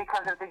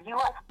 Because if the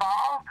U.S.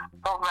 falls,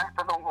 the rest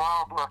of the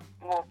world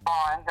will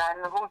fall. And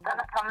then who's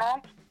gonna come in?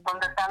 From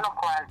the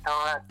Cuento,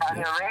 Saudi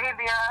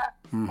Arabia,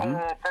 the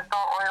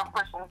oil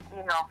pushing,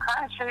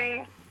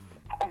 countries.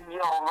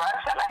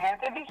 Russia, la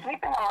gente be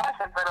sleeping in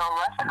Russia, pero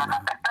Russia no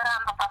está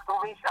esperando para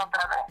subirse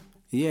otra vez.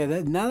 Yeah,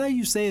 now that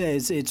you say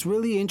that, it's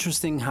really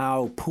interesting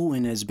how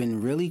Putin has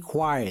been really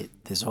quiet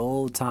this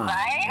whole time.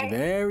 Right?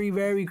 Very,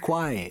 very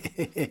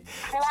quiet.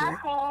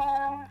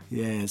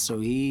 So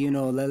he,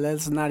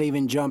 let's not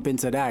even jump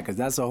into that, because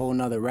that's a whole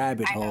nother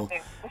rabbit hole.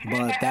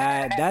 But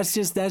that's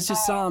just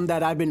something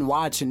that I've been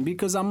watching,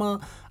 because I'm a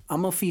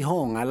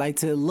fijon. I like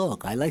to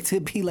look. I like to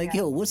be like,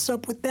 yo, what's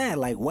up with that?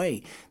 Like,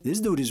 wait, this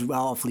dude is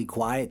awfully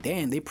quiet.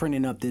 Damn, they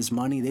printing up this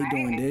money. They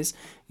doing this.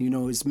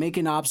 It's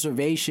making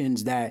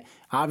observations that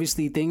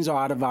obviously things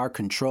are out of our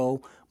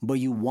control, but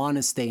you want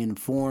to stay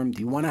informed.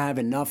 You want to have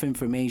enough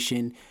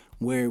information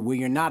where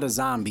you're not a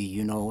zombie,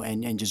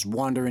 and just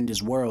wander in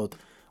this world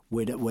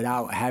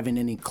without having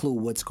any clue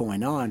what's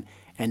going on.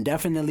 And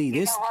definitely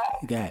this.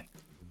 Go ahead.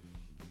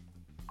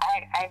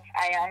 I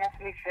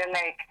honestly feel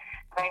like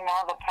right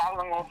now the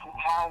problem is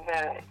how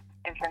the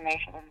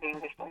information is being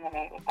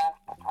disseminated. That's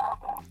the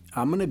problem.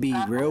 I'm going to be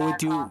real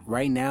with you.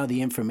 Right now,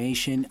 the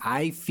information,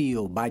 I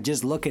feel, by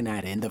just looking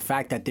at it, and the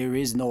fact that there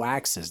is no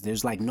access,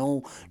 there's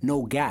no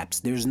gaps,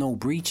 there's no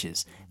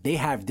breaches. They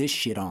have this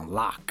shit on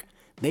lock.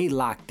 They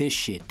lock this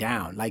shit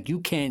down. You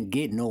can't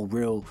get no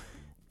real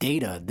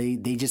data.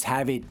 They just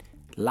have it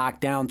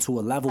locked down to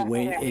a level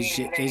where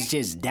it's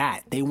just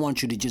that. They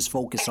want you to just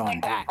focus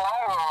on that.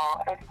 Viral.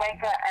 It's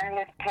like an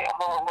endless pit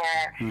hole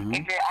where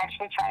if you're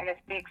actually trying to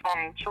speak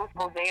some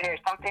truthful data or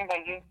something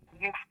that you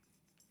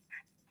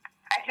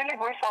I feel like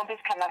we're so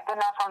disconnected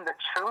now from the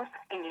truth,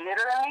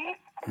 literally,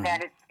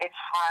 that it's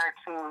hard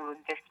to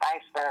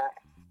decipher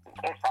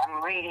if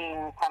I'm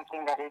reading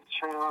something that is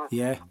true.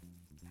 Yeah.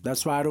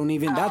 That's why I don't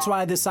even, that's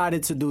why I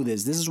decided to do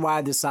this. This is why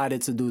I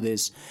decided to do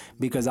this,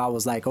 because I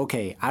was like,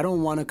 okay, I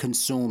don't want to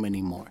consume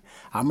anymore.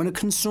 I'm going to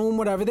consume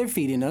whatever they're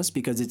feeding us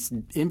because it's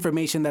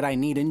information that I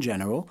need in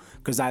general,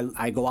 because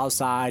I go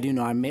outside, you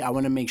know, I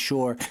want to make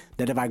sure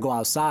that if I go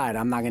outside,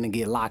 I'm not going to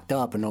get locked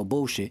up and no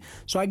bullshit.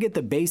 So I get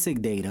the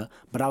basic data,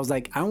 but I was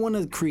like, I want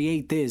to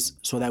create this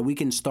so that we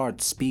can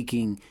start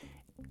speaking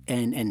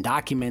and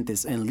document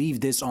this and leave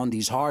this on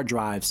these hard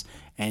drives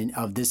and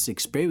of this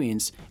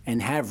experience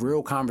and have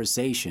real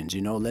conversations.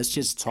 You know, let's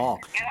just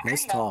talk.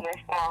 Let's talk. This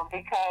though,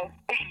 because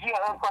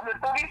cuando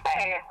tú dices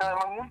eso,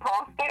 when you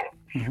post it,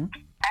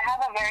 I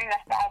have a very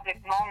nostalgic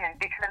moment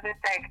because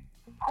it's like,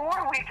 who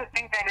are we to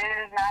think that it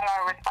is not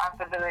our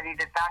responsibility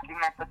to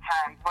document the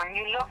times? When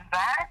you look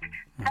back,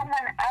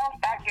 someone else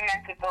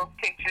documented those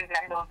pictures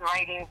and those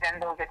writings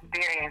and those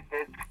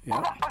experiences. Who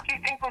the fuck you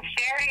think was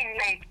sharing,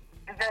 like,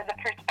 the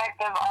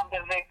perspective of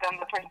the victim,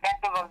 the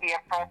perspective of the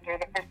oppressor,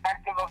 the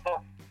perspective of the,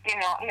 you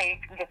know,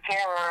 like, the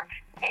terror?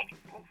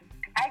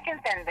 I can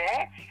send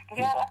it.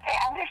 You know,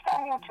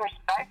 understanding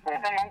perspective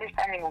and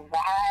understanding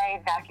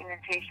why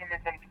documentation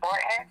is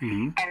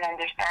important and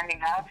understanding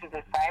how to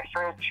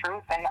decipher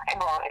truth. And,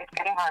 well, it's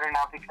getting harder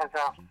now because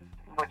of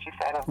what you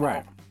said of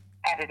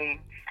editing.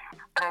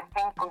 But I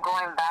think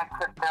going back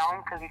to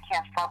film, because you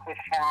can't stop with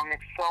film,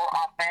 it's so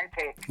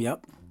authentic.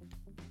 Yep.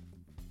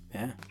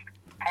 Yeah.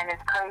 And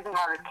it's crazy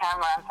how the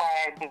camera, I'm sorry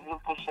I did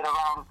loop this shit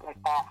around like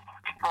that,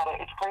 but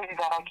it's crazy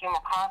that I came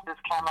across this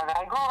camera that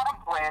I grew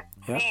up with,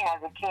 seeing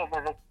as a kid,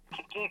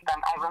 to keep them.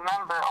 I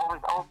remember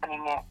always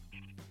opening it,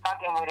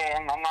 fucking with it,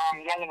 and my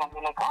mom yelling at me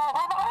like,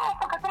 oh,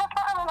 look at the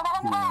camera,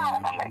 and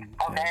I'm like,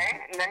 okay,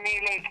 let me,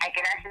 like, I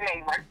can actually,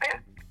 like, work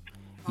this.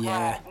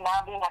 Yeah. But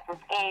now being at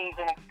this age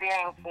and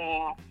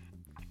experiencing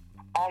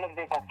all of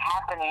this that's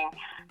happening,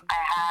 I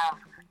have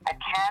a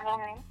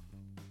Canon,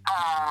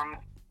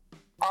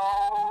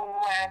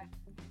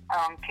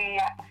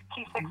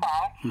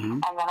 T6i,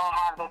 and then I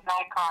have this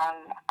Nikon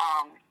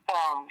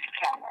film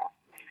camera.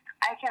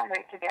 I can't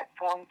wait to get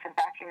film to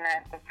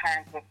document the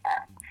times with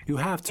that. You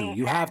have to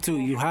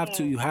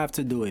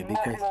do it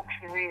because it looks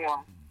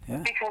real. Yeah.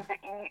 Because I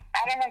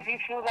don't know if you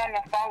feel that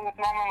nostalgic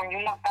moment when you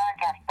look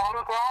back at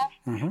photographs.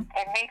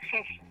 It makes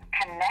you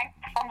connect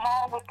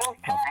somehow with those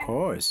times. Of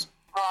course.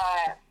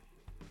 But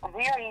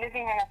we are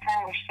living in a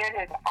time where shit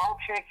is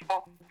altered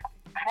so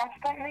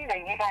constantly that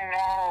you don't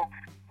know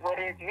what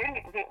is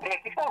really,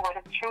 like you said, what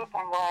is truth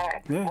and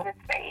what is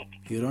fake.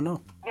 You don't know.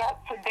 Yeah,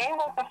 today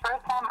was the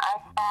first time I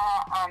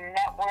saw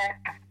network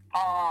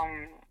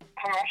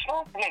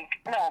commercials,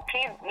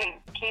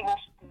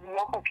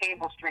 local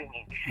cable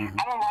streaming. I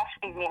haven't watched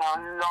TV in a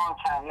long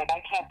time. Like,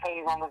 I can't tell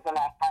you when was the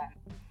last time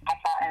I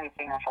saw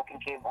anything on fucking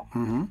cable.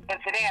 But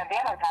today at the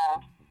other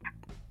house,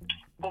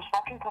 this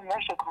fucking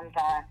commercial comes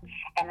on,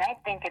 and I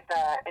think it's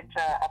a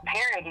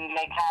parody,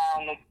 like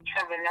how, like,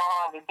 Trevor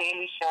Noah, The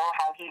Daily Show,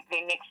 how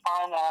they make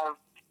fun of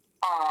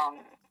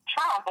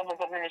Trump and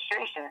his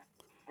administration.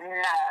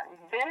 Now,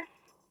 this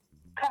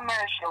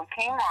commercial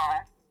came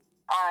on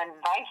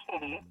Vice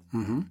City,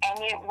 and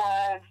it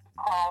was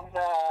called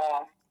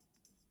the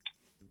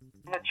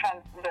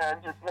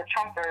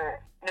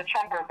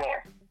Trumper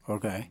bear.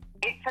 Okay.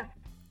 It's a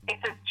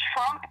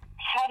Trump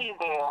teddy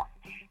bear,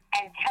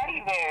 and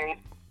teddy bears.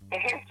 The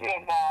history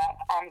of that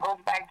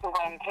goes back to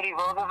when Teddy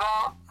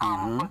Roosevelt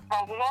was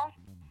president,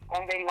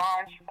 and they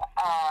launched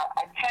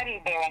a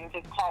teddy bear and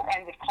just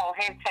called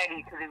him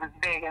Teddy because he was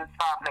big and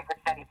soft like a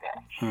teddy bear.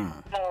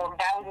 So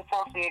that was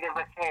associated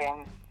with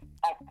him,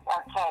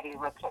 Teddy,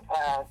 with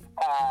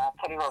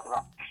Teddy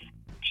Roosevelt.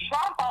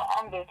 Trump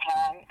on this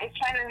hand is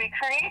trying to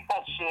recreate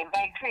that shit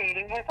by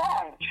creating his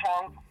own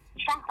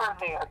Trumper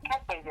bear.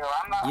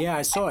 Yeah,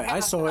 I saw it. I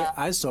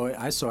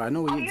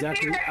know what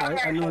exactly.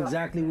 I know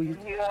exactly what you.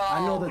 I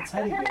know the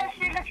teddy bear. That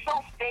shit is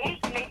so fake,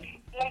 like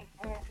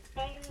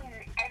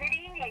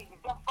editing, like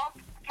the fuck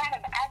kind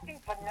of acting,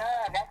 but no,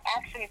 that's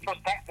actually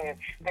perspective.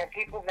 There are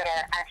people that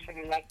are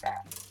actually like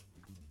that.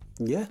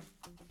 Yeah,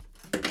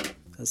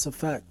 that's a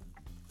fact.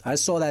 I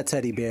saw that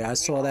teddy bear. I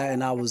saw that,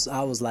 and I was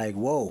like,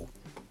 whoa,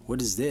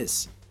 what is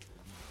this?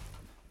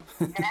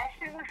 That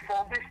shit was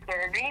so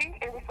disturbing.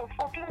 It was so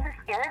fucking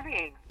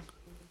disturbing.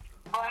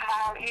 But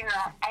how,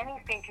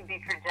 anything can be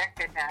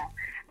projected now.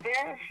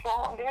 There's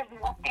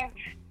nothing.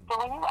 So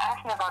when you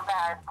ask me about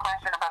that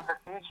question about the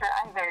future,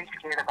 I'm very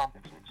scared about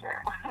the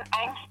future.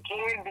 I'm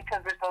scared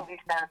because we're so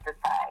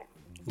desensitized.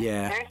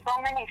 Yeah. There's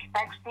so many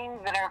sex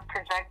scenes that are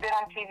projected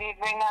on TV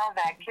right now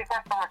that kids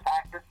have so much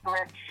access to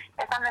it.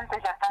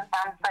 Especially ya están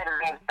tan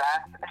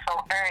perversas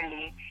so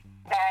early.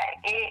 That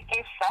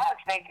it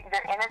sucks. Like,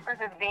 their innocence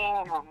is being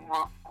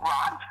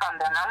robbed from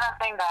them. I'm not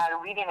saying that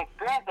we didn't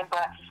experience it,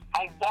 but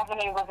I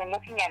definitely wasn't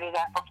looking at it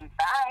at fucking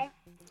 5.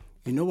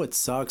 You know what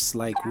sucks?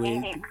 Like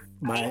with maybe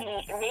 10,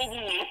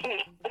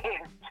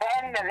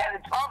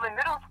 11, 12 in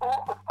middle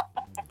school.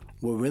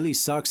 what really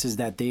sucks is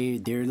that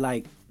they're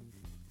like,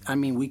 I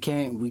mean, we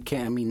can't.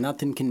 I mean,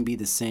 nothing can be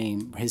the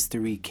same.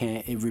 History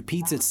can't. It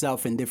repeats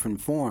itself in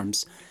different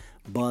forms,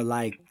 but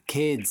like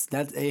kids,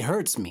 that it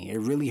hurts me. It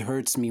really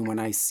hurts me when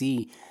I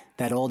see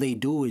that all they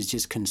do is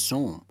just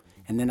consume.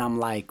 And then I'm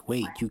like,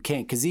 wait, you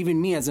can't. Because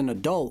even me as an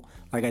adult,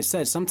 like I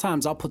said,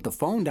 sometimes I'll put the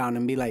phone down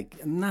and be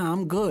like, nah,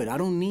 I'm good. I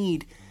don't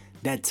need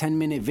that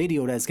 10-minute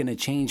video that's going to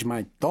change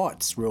my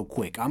thoughts real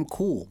quick. I'm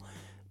cool.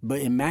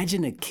 But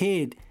imagine a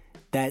kid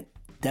that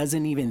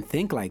doesn't even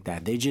think like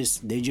that. They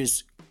just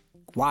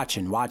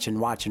watching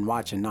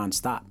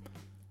nonstop.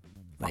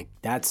 Like,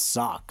 that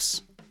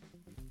sucks.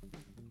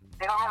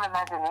 They don't have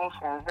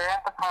imagination. They're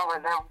at the point where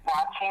they're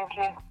watching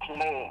kids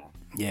play.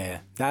 Yeah,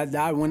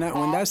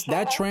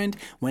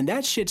 when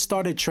that shit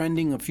started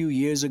trending a few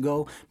years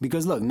ago,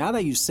 because look, now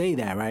that you say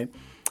that, right?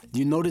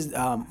 You notice,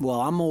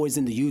 well, I'm always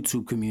in the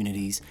YouTube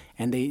communities,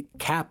 and they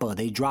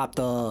dropped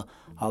a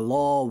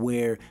law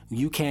where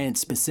you can't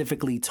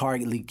specifically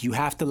target, like, you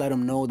have to let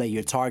them know that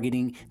your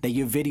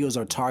videos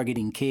are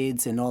targeting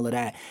kids and all of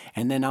that.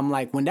 And then I'm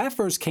like, when that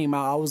first came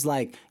out, I was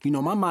like,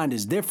 my mind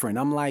is different.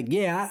 I'm like,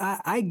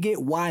 yeah, I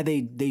get why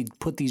they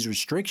put these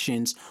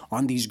restrictions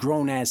on these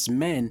grown ass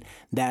men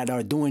that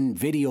are doing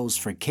videos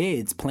for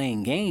kids,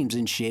 playing games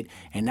and shit,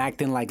 and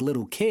acting like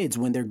little kids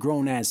when they're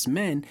grown ass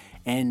men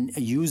and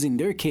using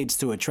their kids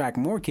to attract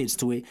more kids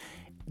to it.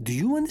 Do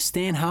you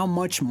understand how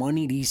much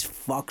money these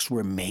fucks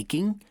were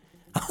making?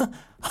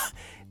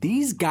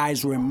 These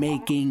guys were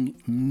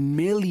making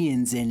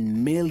millions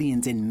and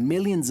millions and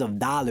millions of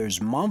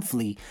dollars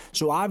monthly.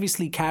 So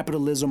obviously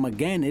capitalism,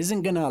 again,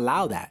 isn't going to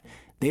allow that.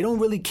 They don't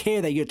really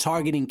care that you're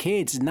targeting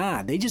kids.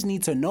 Nah, they just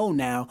need to know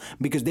now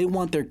because they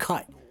want their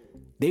cut.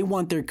 They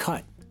want their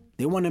cut.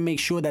 They want to make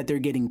sure that they're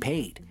getting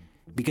paid.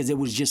 Because it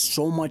was just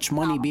so much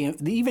money being,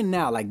 even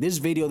now, like this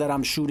video that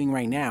I'm shooting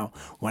right now,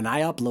 when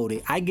I upload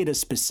it, I get a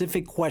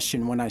specific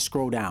question when I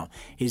scroll down.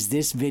 Is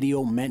this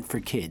video meant for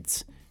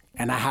kids?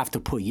 And I have to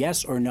put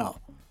yes or no.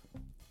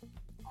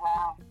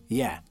 Wow.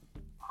 Yeah.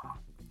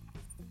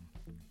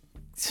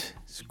 It's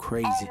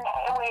crazy.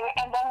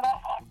 And then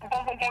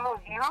does it get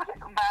reviewed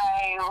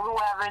by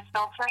whoever's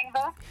filtering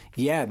this?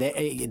 Yeah,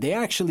 they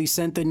actually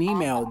sent an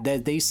email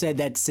that they said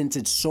that since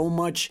it's so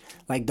much,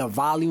 like the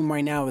volume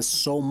right now is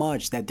so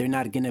much that they're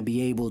not going to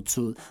be able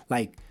to,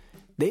 like,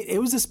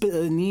 it was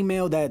an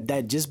email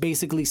that just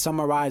basically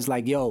summarized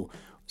like, yo,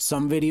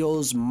 some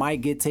videos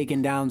might get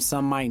taken down,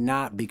 some might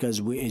not,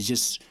 because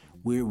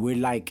we're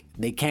like,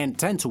 they can't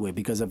tend to it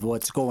because of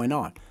what's going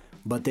on.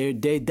 But they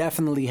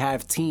definitely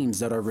have teams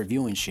that are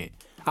reviewing shit.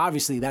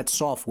 Obviously, that's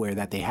software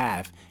that they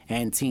have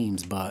and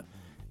teams, but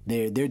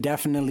they're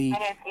definitely.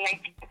 And it's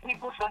like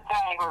people sit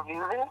down and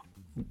review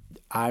this.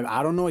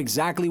 I don't know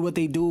exactly what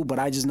they do, but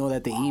I just know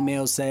that the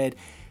email said,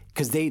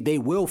 because they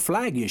will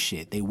flag your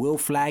shit. They will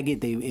flag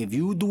it. If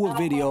you do a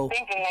video. I'm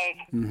thinking,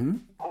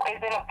 like,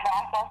 is it a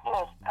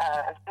process,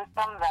 a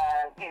system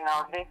that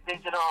this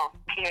digital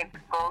kid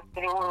goes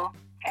through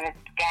and it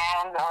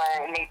scans,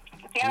 or like,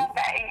 you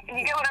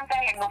get what I'm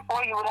saying? Like,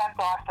 before you would have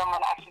to have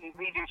someone actually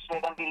read your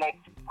shit and be like,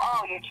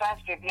 oh, your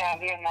transcript, yeah,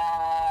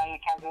 nah, you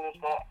can't do this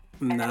shit.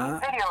 And then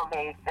it's video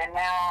based, and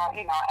now,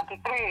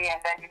 MP3,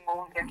 and then you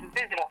move into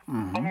digital.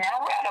 Mm-hmm. And now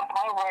we're at a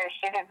point where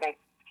shit is like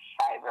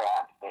fiber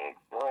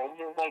optics, or it's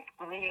just like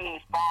really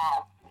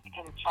fast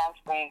in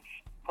transferring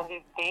to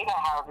these data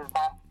houses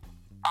that,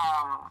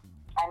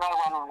 I know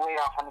I went way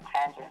off on a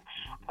tangent,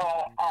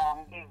 but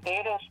these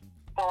data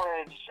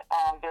storage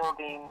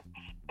buildings,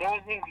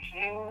 there's these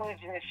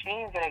huge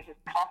machines that are just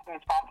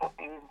constantly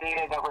processing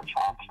data that we're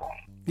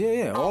transferring.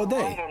 Yeah, all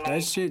day.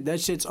 That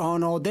shit's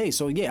on all day.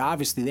 So yeah,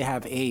 obviously they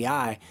have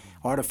AI,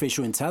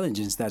 artificial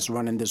intelligence, that's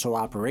running this whole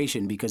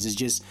operation because it's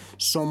just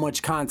so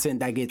much content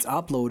that gets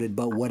uploaded.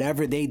 But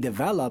whatever they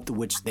developed,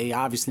 which they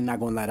obviously not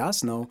gonna let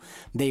us know,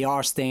 they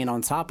are staying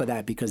on top of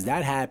that because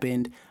that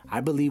happened, I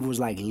believe it was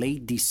like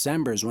late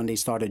December is when they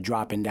started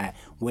dropping that,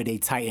 where they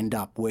tightened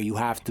up, where you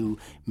have to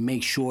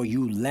make sure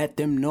you let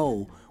them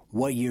know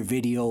what your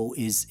video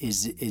is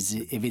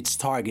if it's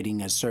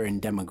targeting a certain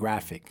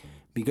demographic.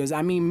 Because,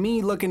 I mean,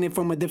 me looking at it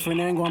from a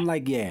different angle, I'm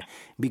like, yeah,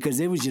 because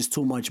it was just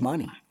too much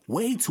money.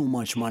 Way too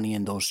much money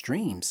in those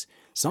streams.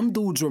 Some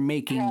dudes were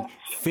making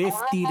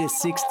 50 to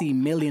 60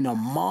 million a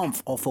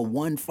month off of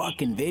one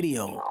fucking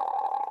video.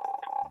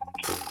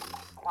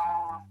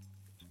 Wow.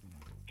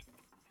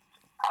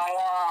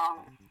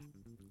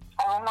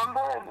 I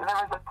remember there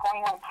was a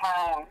point in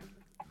time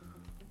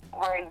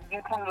where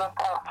you can look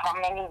up how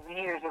many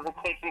views it would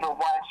take you to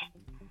watch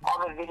all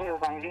the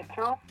videos on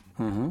YouTube.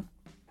 Mm-hmm.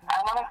 I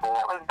want to say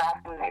that was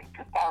back in like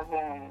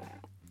 2012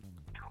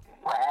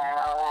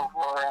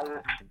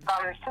 or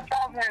from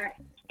 2008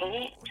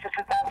 to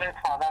 2012.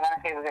 I want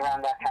to say it was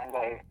around that time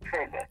that I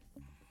heard this.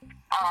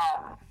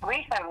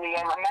 Recently,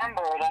 I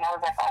remembered and I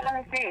was like, oh, let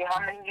me see, how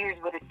many years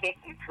would it take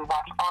you to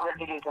watch all the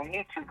videos on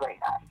YouTube right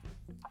now?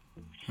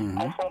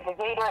 I said the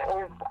data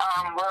is,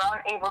 we're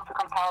unable to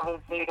compile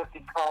this data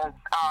because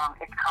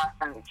it's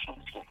constantly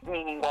changing,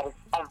 meaning that it's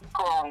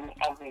growing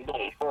every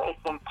day. So it's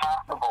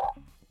impossible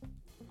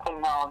to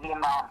know the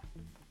amount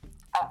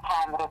of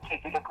time it'll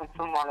take you to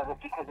consume all of it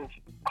because it's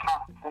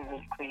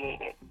constantly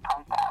created,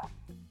 pumped out.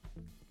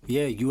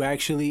 Yeah, you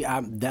actually,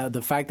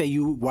 the fact that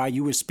while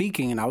you were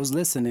speaking and I was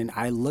listening,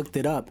 I looked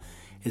it up.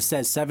 It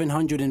says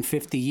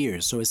 750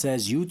 years. So it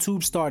says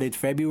YouTube started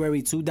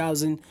February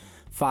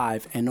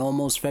 2005 and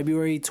almost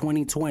February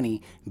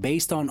 2020.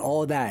 Based on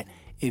all that,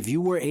 if you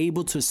were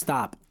able to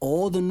stop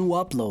all the new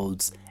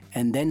uploads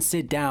and then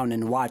sit down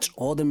and watch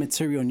all the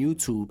material on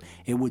YouTube,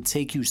 it would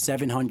take you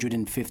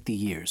 750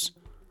 years.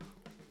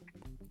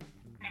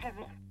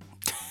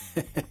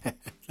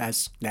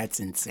 That's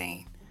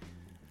insane.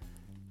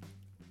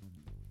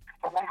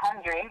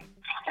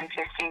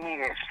 750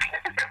 years.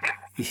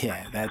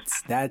 Yeah,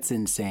 that's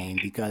insane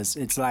because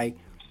it's like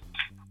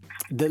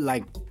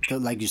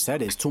you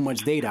said, it's too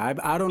much data.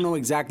 I don't know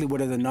exactly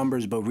what are the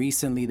numbers, but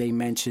recently they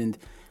mentioned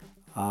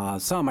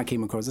something I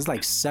came across. It's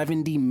like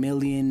 70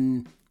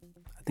 million.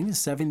 I think it's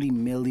 70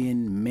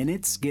 million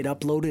minutes get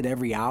uploaded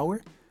every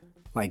hour.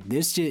 Like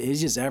this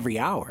is just every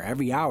hour.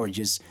 Every hour,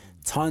 just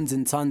tons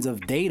and tons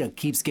of data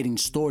keeps getting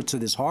stored to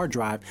this hard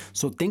drive.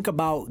 So think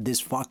about this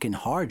fucking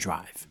hard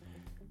drive.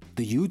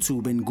 The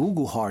YouTube and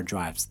Google hard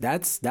drives.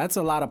 That's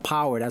a lot of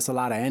power. That's a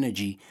lot of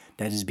energy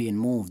that is being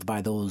moved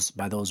by those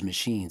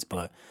machines.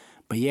 But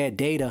yeah,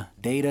 data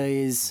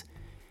is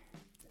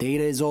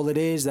all it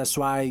is. That's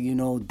why,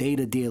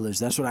 data dealers.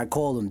 That's what I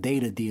call them,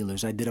 data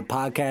dealers. I did a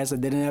podcast. I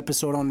did an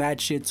episode on that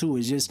shit too.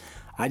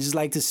 I just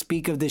like to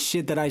speak of the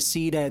shit that I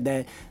see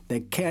that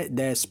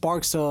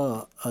sparks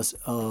a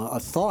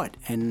thought.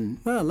 And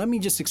well, let me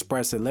just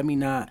express it. Let me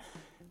not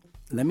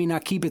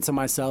keep it to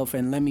myself,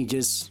 and let me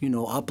just,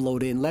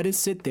 upload it and let it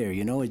sit there.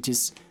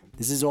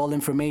 This is all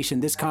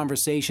information. This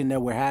conversation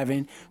that we're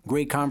having,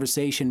 great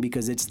conversation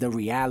because it's the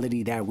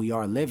reality that we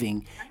are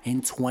living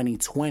in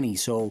 2020.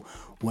 So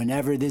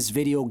whenever this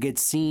video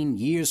gets seen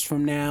years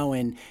from now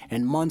and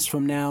months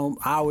from now,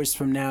 hours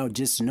from now,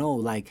 just know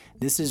like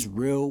this is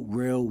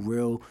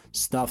real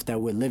stuff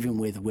that we're living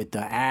with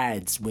the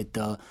ads, with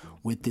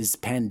this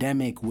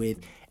pandemic, with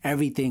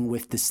everything,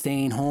 with the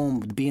staying home,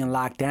 being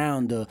locked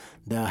down, the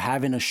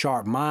having a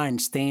sharp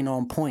mind, staying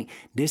on point.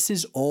 This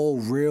is all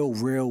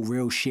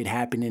real shit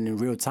happening in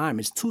real time.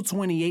 It's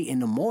 2:28 in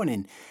the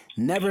morning.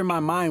 Never in my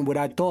mind would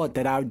I thought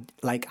that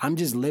I'm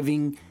just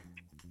living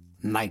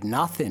like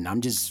nothing.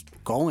 I'm just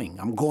going.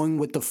 I'm going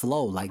with the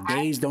flow. Like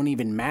days don't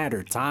even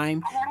matter.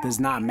 Time does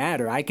not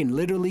matter. I can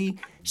literally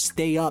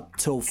stay up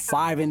till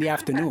 5 in the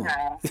afternoon.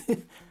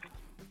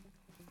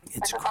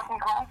 It's a fucking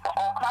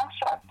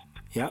construct.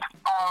 Yep.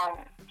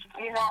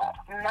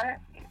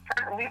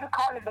 We would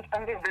call it the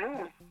Sunday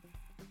blues.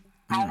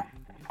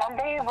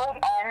 Sunday would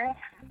end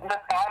the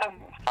thought of,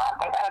 fuck,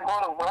 I gotta go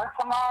to work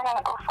tomorrow, I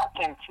gotta go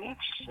fucking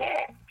teach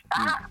shit.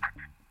 Fuck.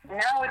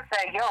 Now it's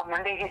like, yo,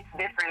 Monday hits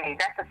differently.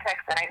 That's a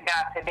text that I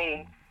got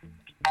today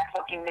at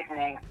fucking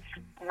midnight.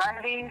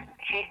 Mondays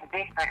hit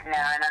different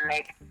now, and I'm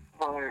like,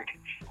 Lord,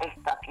 it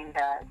fucking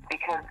does.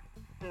 Because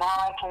now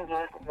I can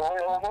just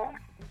roll over,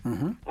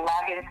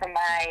 log into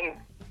my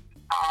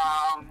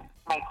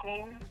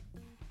team,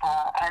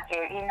 answer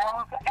your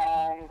emails,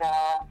 and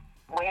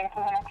wait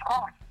until the next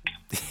call.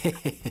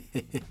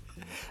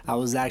 I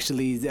was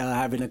actually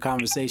having a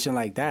conversation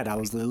like that. I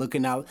was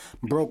looking out,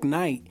 broke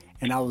night,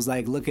 and I was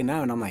like looking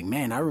out, and I'm like,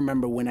 man, I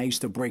remember when I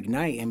used to break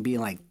night and being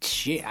like,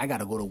 shit, I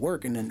gotta go to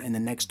work in the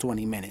next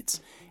 20 minutes.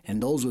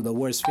 And those were the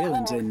worst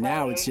feelings, and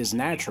now it's just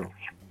natural.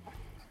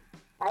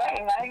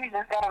 Right, now you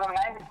just gotta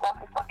remind yourself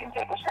to fucking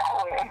take a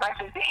shower and brush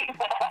your teeth.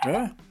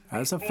 Yeah,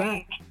 that's a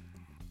fact.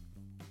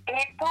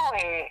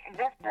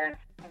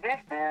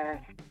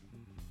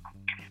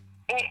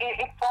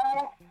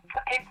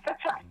 It's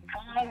such a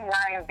fine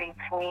line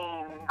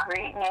between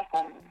greatness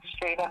and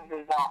straight up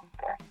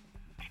disaster.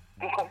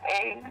 Because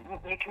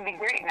you can be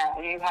great now.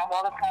 You have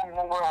all the time in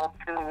the world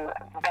to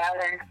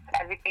balance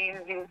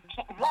everything you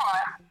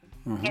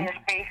want in a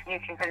space you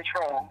can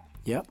control.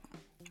 Yep.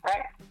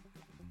 Right?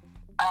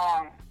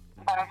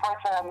 But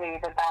unfortunately,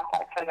 the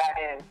downside to that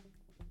is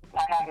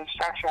not having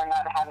structure,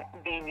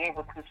 being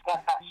able to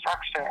set that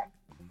structure.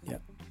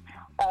 Yep.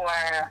 Or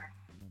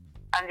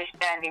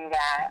understanding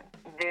that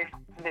this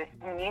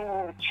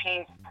new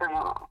change to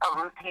a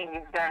routine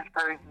you've done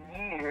for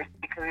years,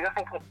 because you don't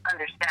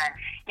understand.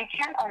 You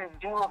can't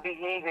undo a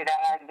behavior that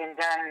has been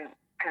done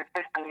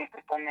consistently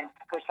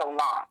for so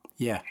long.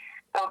 Yeah.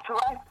 So to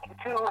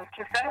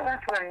settle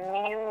into a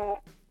new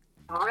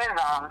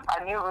rhythm,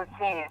 a new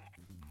routine,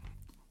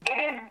 it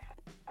is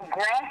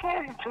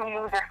granted to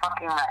use your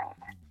fucking mind.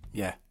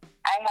 Yeah.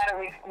 I had a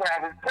week where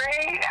I was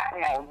great,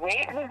 my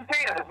weight was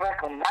great, I was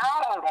working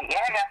out, I was like,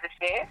 yeah, I got the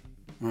shit.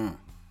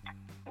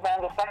 Then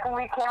the second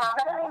week came out,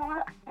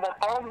 the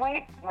third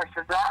week, which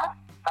was last,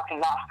 fucking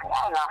lost it.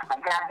 I lost my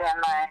goddamn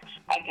mind.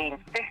 I gained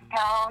 6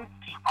 pounds.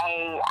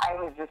 I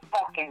was just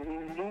fucking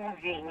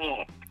losing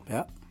it.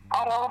 Yep. I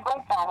had a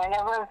breakdown, and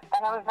I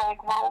was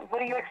like, well, what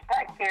do you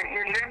expect?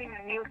 You're learning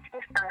a new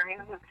system, a new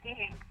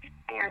routine,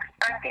 and you're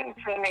expecting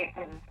to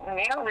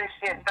nail this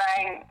shit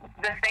by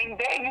the same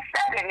day you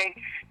said it.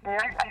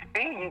 Like I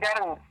say, you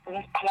gotta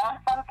plan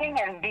something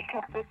and be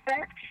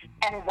consistent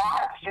and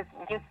watch.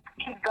 Just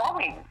keep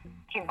going.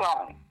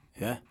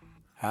 Yeah,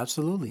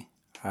 absolutely.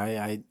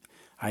 I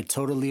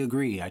totally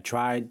agree. I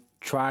tried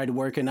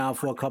working out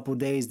for a couple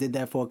days, did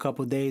that for a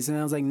couple days, and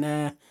I was like,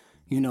 nah.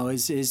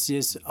 It's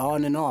just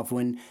on and off.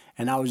 And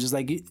I was just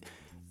like,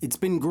 it's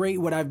been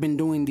great what I've been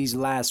doing this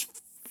last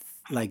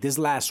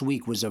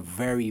week was a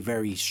very,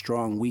 very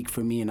strong week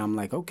for me. And I'm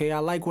like, okay, I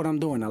like what I'm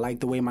doing. I like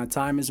the way my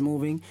time is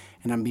moving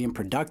and I'm being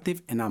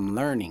productive and I'm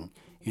learning,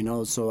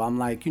 So I'm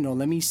like,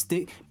 let me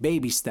stick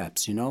baby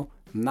steps, I'm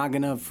not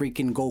going to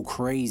freaking go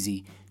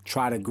crazy,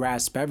 try to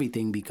grasp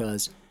everything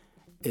because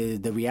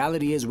the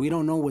reality is we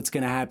don't know what's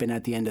going to happen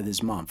at the end of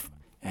this month.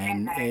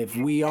 And if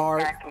we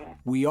are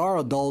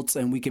adults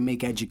and we can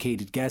make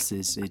educated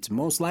guesses, it's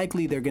most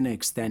likely they're going to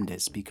extend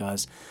this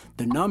because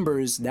the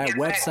numbers, that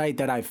website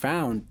that I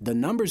found, the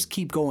numbers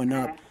keep going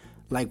up.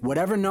 Like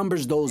whatever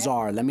numbers those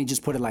are, let me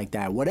just put it like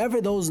that.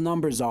 Whatever those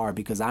numbers are,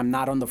 because I'm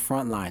not on the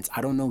front lines,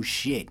 I don't know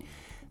shit.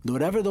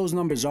 Whatever those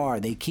numbers are,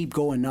 they keep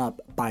going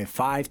up by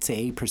 5 to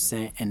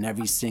 8% in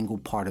every single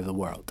part of the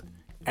world,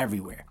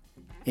 everywhere.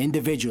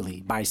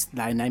 Individually,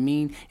 and I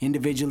mean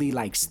individually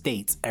like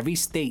states. Every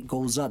state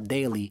goes up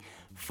daily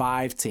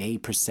 5 to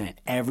 8%.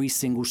 Every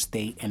single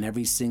state and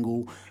every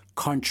single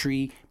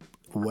country,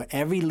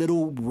 every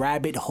little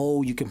rabbit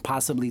hole you can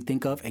possibly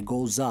think of, it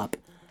goes up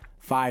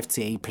 5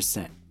 to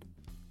 8%.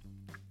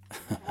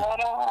 What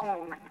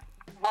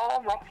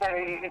website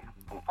are you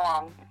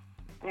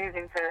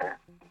using to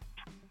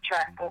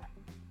track this?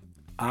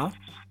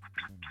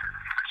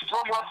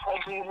 What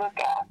website do you look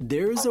at?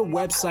 There is a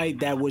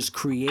website that was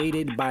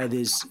created by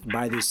this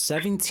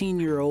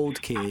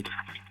 17-year-old kid,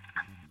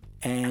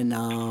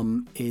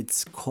 and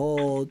it's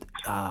called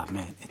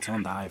it's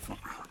on the iPhone.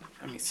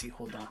 Let me see.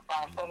 Hold on.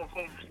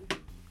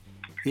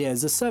 Yeah,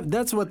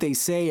 that's what they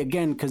say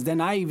again. Because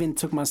then I even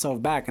took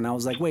myself back, and I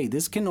was like, wait,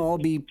 this can all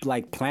be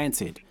like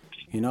planted.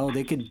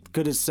 They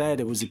could have said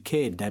it was a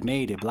kid that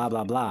made it. Blah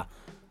blah blah.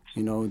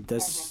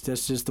 That's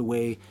just the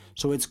way.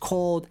 So it's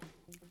called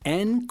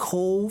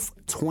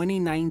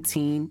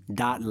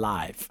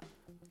ncove2019.live.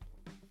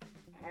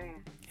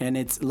 And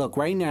it's, look,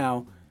 right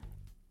now,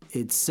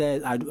 it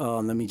says, I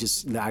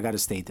got to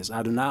state this.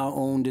 I do not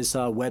own this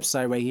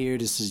website right here.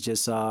 This is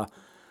just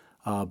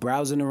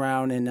browsing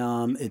around,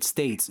 and it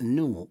states,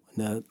 new.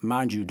 Now,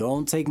 mind you,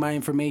 don't take my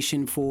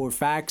information for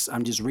facts.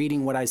 I'm just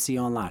reading what I see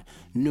online.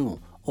 New.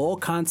 All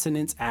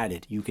continents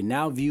added. You can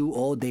now view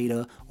all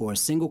data or a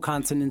single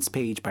continent's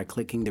page by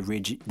clicking the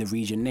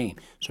region name.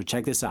 So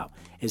check this out.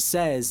 It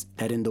says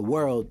that in the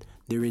world,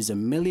 there is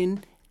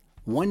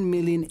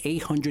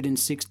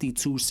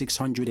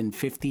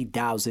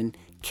 1,862,650,000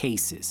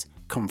 cases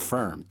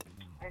confirmed.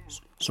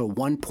 So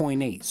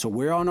 1.8. So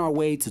we're on our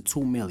way to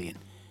 2 million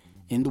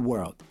in the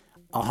world.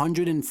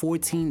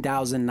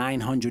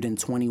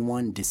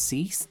 114,921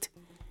 deceased.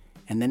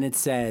 And then it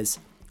says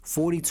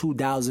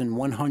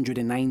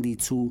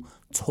 42,192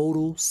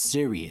 total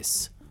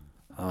serious.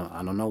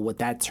 I don't know what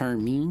that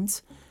term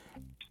means.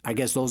 I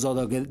guess those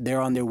are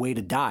they're on their way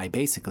to die.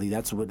 Basically,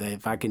 that's what,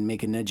 if I can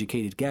make an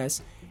educated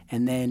guess.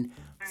 And then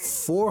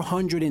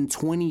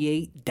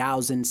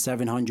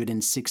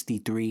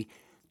 428,763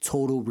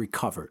 total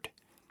recovered.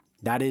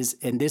 That is,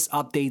 and this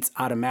updates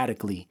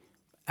automatically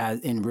as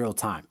in real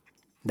time.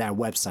 That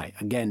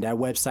website. Again, that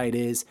website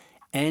is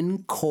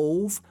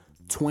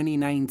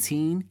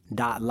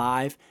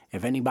ncove2019.live.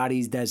 If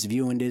anybody that's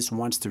viewing this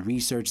wants to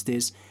research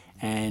this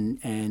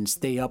and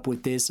stay up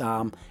with this,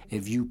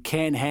 if you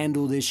can't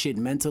handle this shit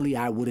mentally,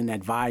 I wouldn't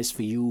advise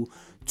for you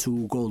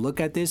to go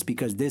look at this,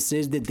 because this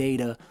is the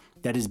data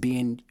that is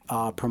being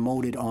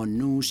promoted on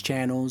news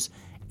channels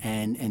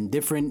and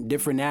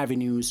different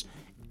avenues,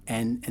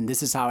 and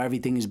this is how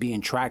everything is being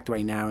tracked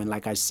right now. And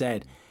like I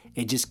said,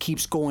 it just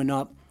keeps going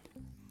up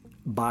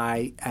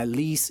by at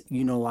least,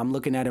 I'm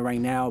looking at it right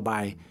now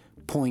by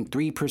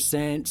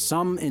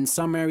 0.3%. In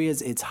some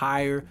areas it's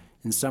higher.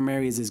 In some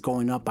areas it's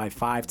going up by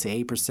 5 to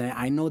 8%.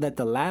 I know that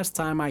the last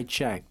time I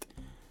checked,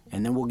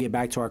 and then we'll get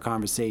back to our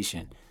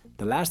conversation.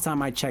 The last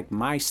time I checked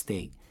my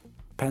state,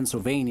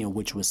 Pennsylvania,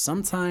 which was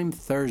sometime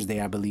Thursday,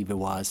 I believe it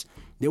was,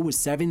 there was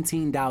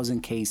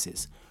 17,000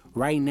 cases.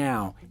 Right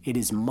now, it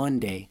is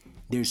Monday.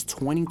 There's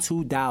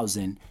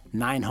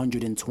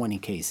 22,920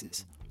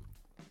 cases.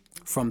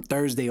 From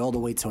Thursday all the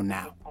way till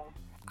now.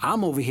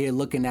 I'm over here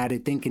looking at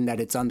it thinking that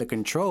it's under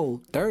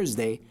control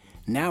Thursday.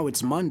 Now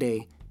it's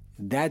Monday.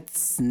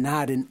 That's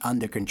not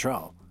under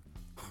control.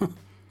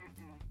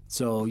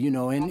 So,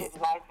 and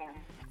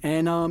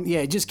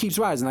it just keeps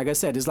rising. Like I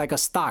said, it's like a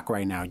stock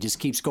right now. It just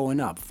keeps going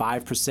up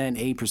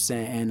 5%, 8%.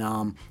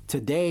 And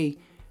today,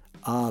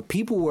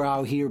 people were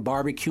out here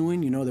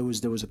barbecuing.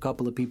 There was a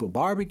couple of people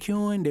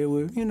barbecuing. They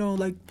were,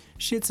 like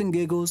shits and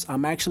giggles.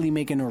 I'm actually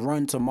making a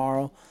run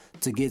tomorrow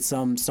to get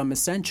some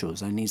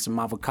essentials. I need some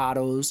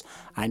avocados.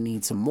 I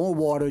need some more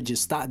water.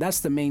 Just stock. That's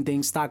the main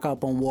thing. Stock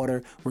up on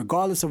water,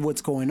 regardless of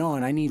what's going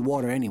on. I need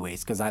water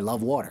anyways because I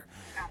love water.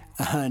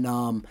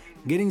 And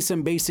getting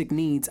some basic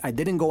needs. I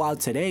didn't go out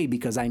today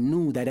because I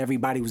knew that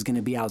everybody was going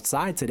to be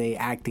outside today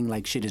acting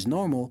like shit is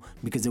normal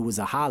because it was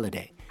a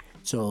holiday.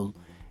 So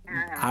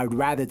I'd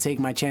rather take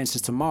my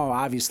chances tomorrow.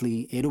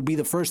 Obviously, it'll be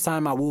the first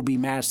time I will be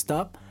masked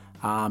up.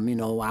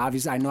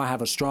 Obviously, I know I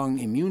have a strong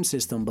immune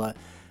system, but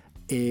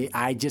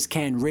I just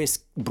can't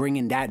risk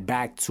bringing that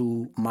back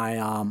to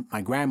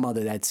my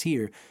grandmother that's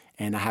here,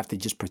 and I have to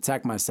just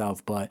protect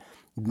myself. But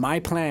my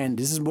plan,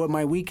 this is what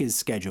my week is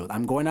scheduled.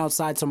 I'm going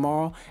outside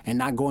tomorrow and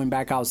not going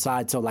back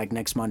outside till like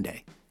next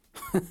Monday.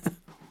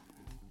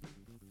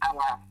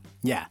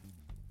 Yeah,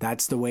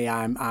 that's the way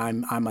I'm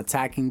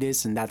attacking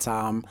this, and that's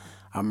how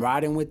I'm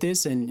riding with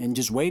this, and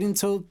just waiting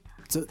till.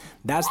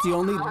 That's the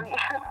only.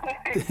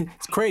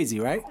 It's crazy,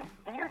 right?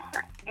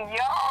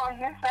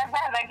 You said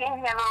that. That gave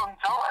me a little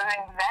jolt of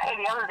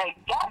anxiety. I was like,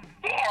 God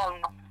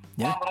damn.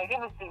 Yeah. But I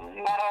give it to you.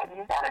 You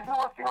gotta do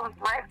what feels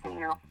right for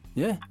you.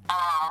 Yeah.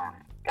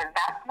 And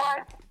that's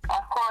what,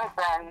 of course,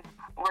 and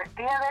with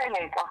theater,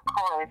 like, of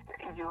course,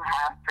 you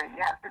have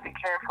to be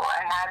careful.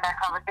 I had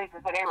that conversation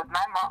today with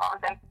my mom. I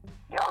was like,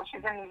 yo, she's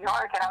in New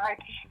York, and I'm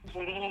like,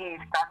 please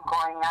stop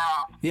going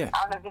out. Yeah.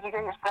 I was like, did you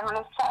get your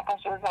stimulus check? And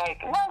she was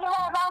like, no, you're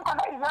right, I'm going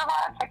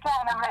to check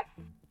out. And I'm like,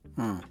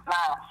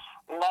 nah,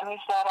 let me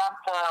set up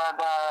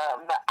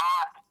the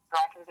app so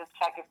I can just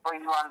check it for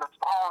you on the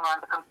phone, on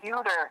the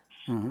computer.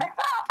 Like,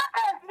 oh,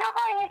 you're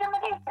going to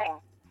use these things.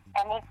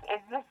 And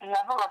it's this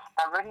level of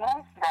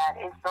stubbornness that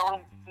is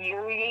so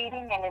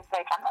infuriating, and it's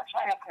like, I'm not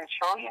trying to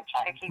control you, I'm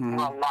trying to keep you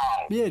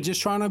alive. Yeah,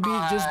 just trying to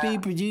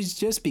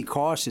just be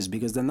cautious,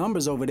 because the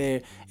numbers over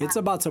there, it's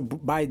about to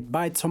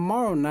by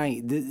tomorrow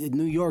night,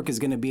 New York is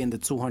going to be in the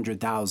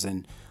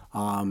 200,000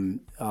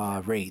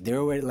 rate. They're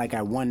already like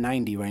at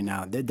 190 right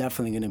now. They're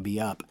definitely going to be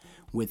up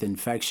with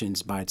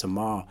infections by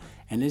tomorrow,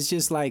 and it's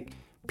just like.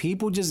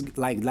 People just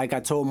like I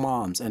told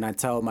moms, and I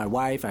tell my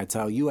wife, I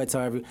tell you, I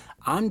tell everyone,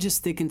 I'm just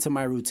sticking to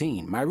my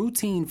routine. My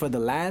routine for the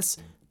last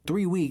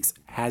 3 weeks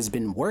has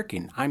been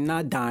working. I'm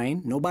not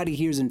dying. Nobody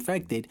here is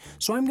infected.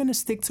 So I'm going to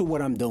stick to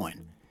what I'm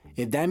doing.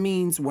 If that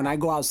means when I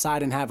go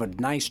outside and have a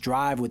nice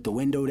drive with the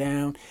window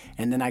down,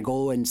 and then I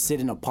go and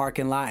sit in a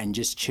parking lot and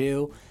just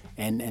chill,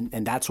 and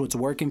that's what's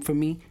working for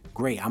me,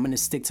 great. I'm going to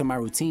stick to my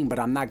routine, but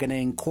I'm not going to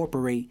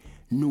incorporate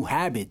new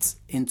habits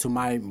into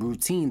my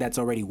routine that's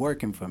already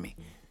working for me.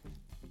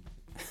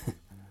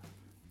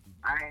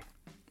 Right.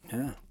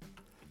 Yeah.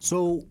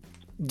 So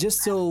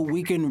just so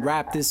we can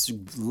wrap this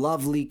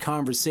lovely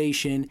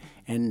conversation,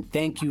 and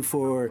thank you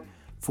for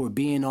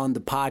being on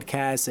the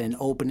podcast and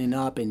opening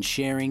up and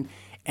sharing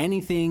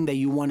anything that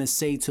you want to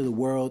say to the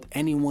world,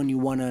 anyone you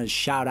want to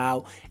shout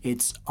out,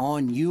 it's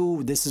on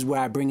you. This is where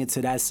I bring it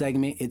to that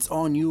segment. It's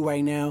on you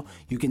right now.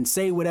 You can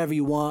say whatever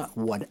you want,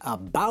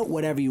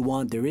 whatever you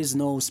want. There is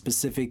no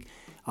specific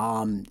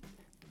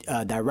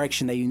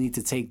direction that you need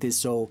to take this.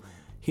 So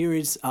here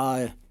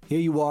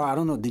you are. I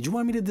don't know. Did you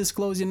want me to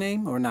disclose your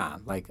name or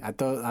not? Like, I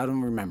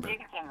don't remember. You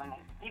can say my name.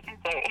 You can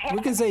say it.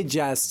 We can say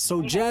Jess.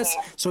 So Jess,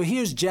 so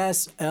here's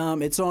Jess.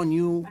 It's on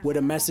you with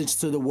a message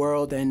to the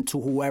world and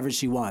to whoever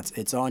she wants.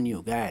 It's on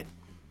you. Go ahead.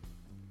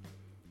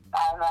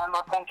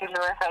 Well, thank you,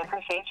 Louis. I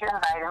appreciate you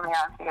inviting me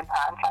onto your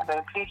podcast. I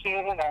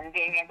appreciate it, and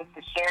being able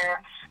to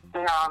share,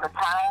 the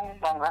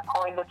times and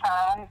record the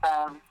times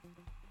and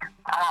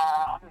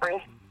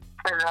brace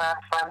for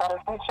a better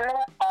future.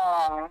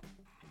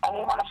 I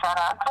just want to shout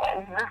out to,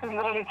 this is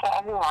literally to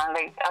everyone,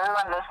 like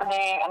everyone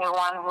listening,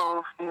 anyone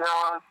who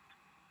feels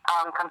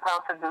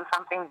compelled to do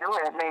something, do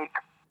it. Like,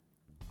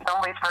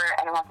 don't wait for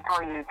anyone to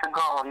tell you to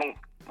go.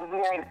 Like,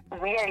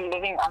 we are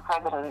living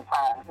unprecedented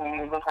times.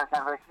 This has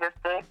never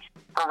existed.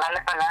 So dale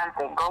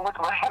pa'lante. Go with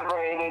whatever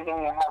it is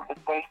in your heart to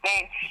stay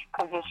safe,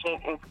 because this shit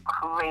is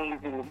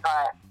crazy.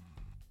 But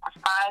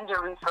find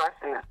your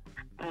resources.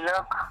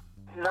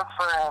 Look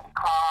for it.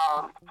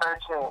 Call.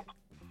 Search it.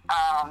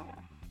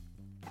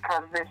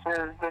 Because this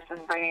is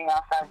bringing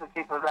outside the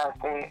people that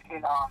they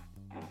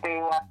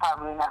have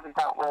probably never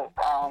dealt with,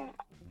 and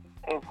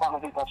it's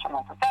going to be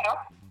detrimental.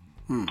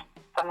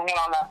 So,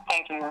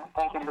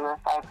 thank you, Louis.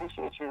 I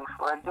appreciate you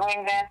for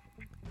doing this.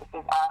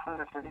 This is awesome.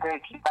 This is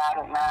great. Keep at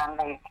it, man.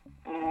 Like,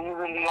 you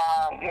really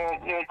are.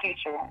 You're a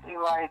teacher. You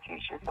are a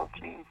teacher. So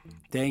please.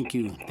 Thank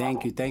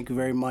you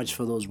very much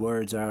for those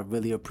words. I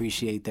really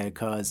appreciate that,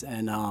 cuz.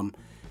 And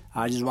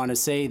I just want to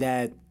say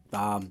that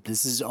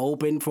this is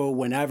open for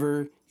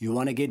whenever you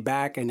want to get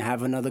back and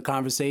have another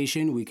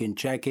conversation. We can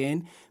check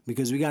in,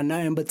 because we got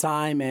nothing but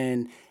time,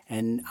 and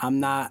I'm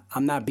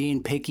not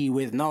being picky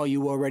with, no,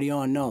 you already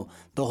on. No,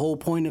 the whole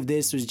point of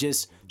this was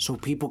just so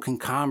people can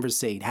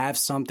conversate, have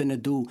something to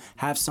do,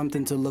 have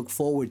something to look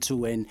forward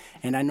to. And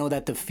I know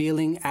that the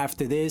feeling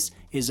after this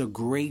is a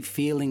great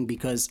feeling,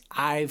 because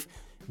I've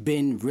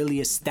been really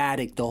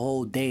ecstatic the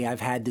whole day.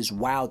 I've had this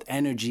wild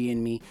energy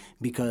in me,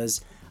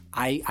 because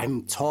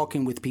I'm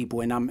talking with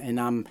people, and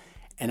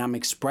and I'm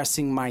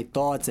expressing my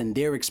thoughts and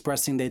they're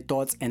expressing their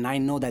thoughts, and I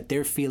know that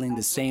they're feeling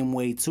the same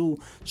way too.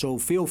 So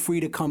feel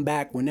free to come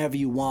back whenever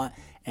you want,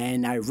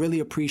 and I really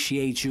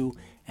appreciate you.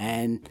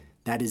 And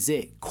that is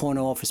it.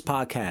 Corner Office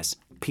Podcast.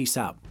 Peace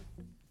out.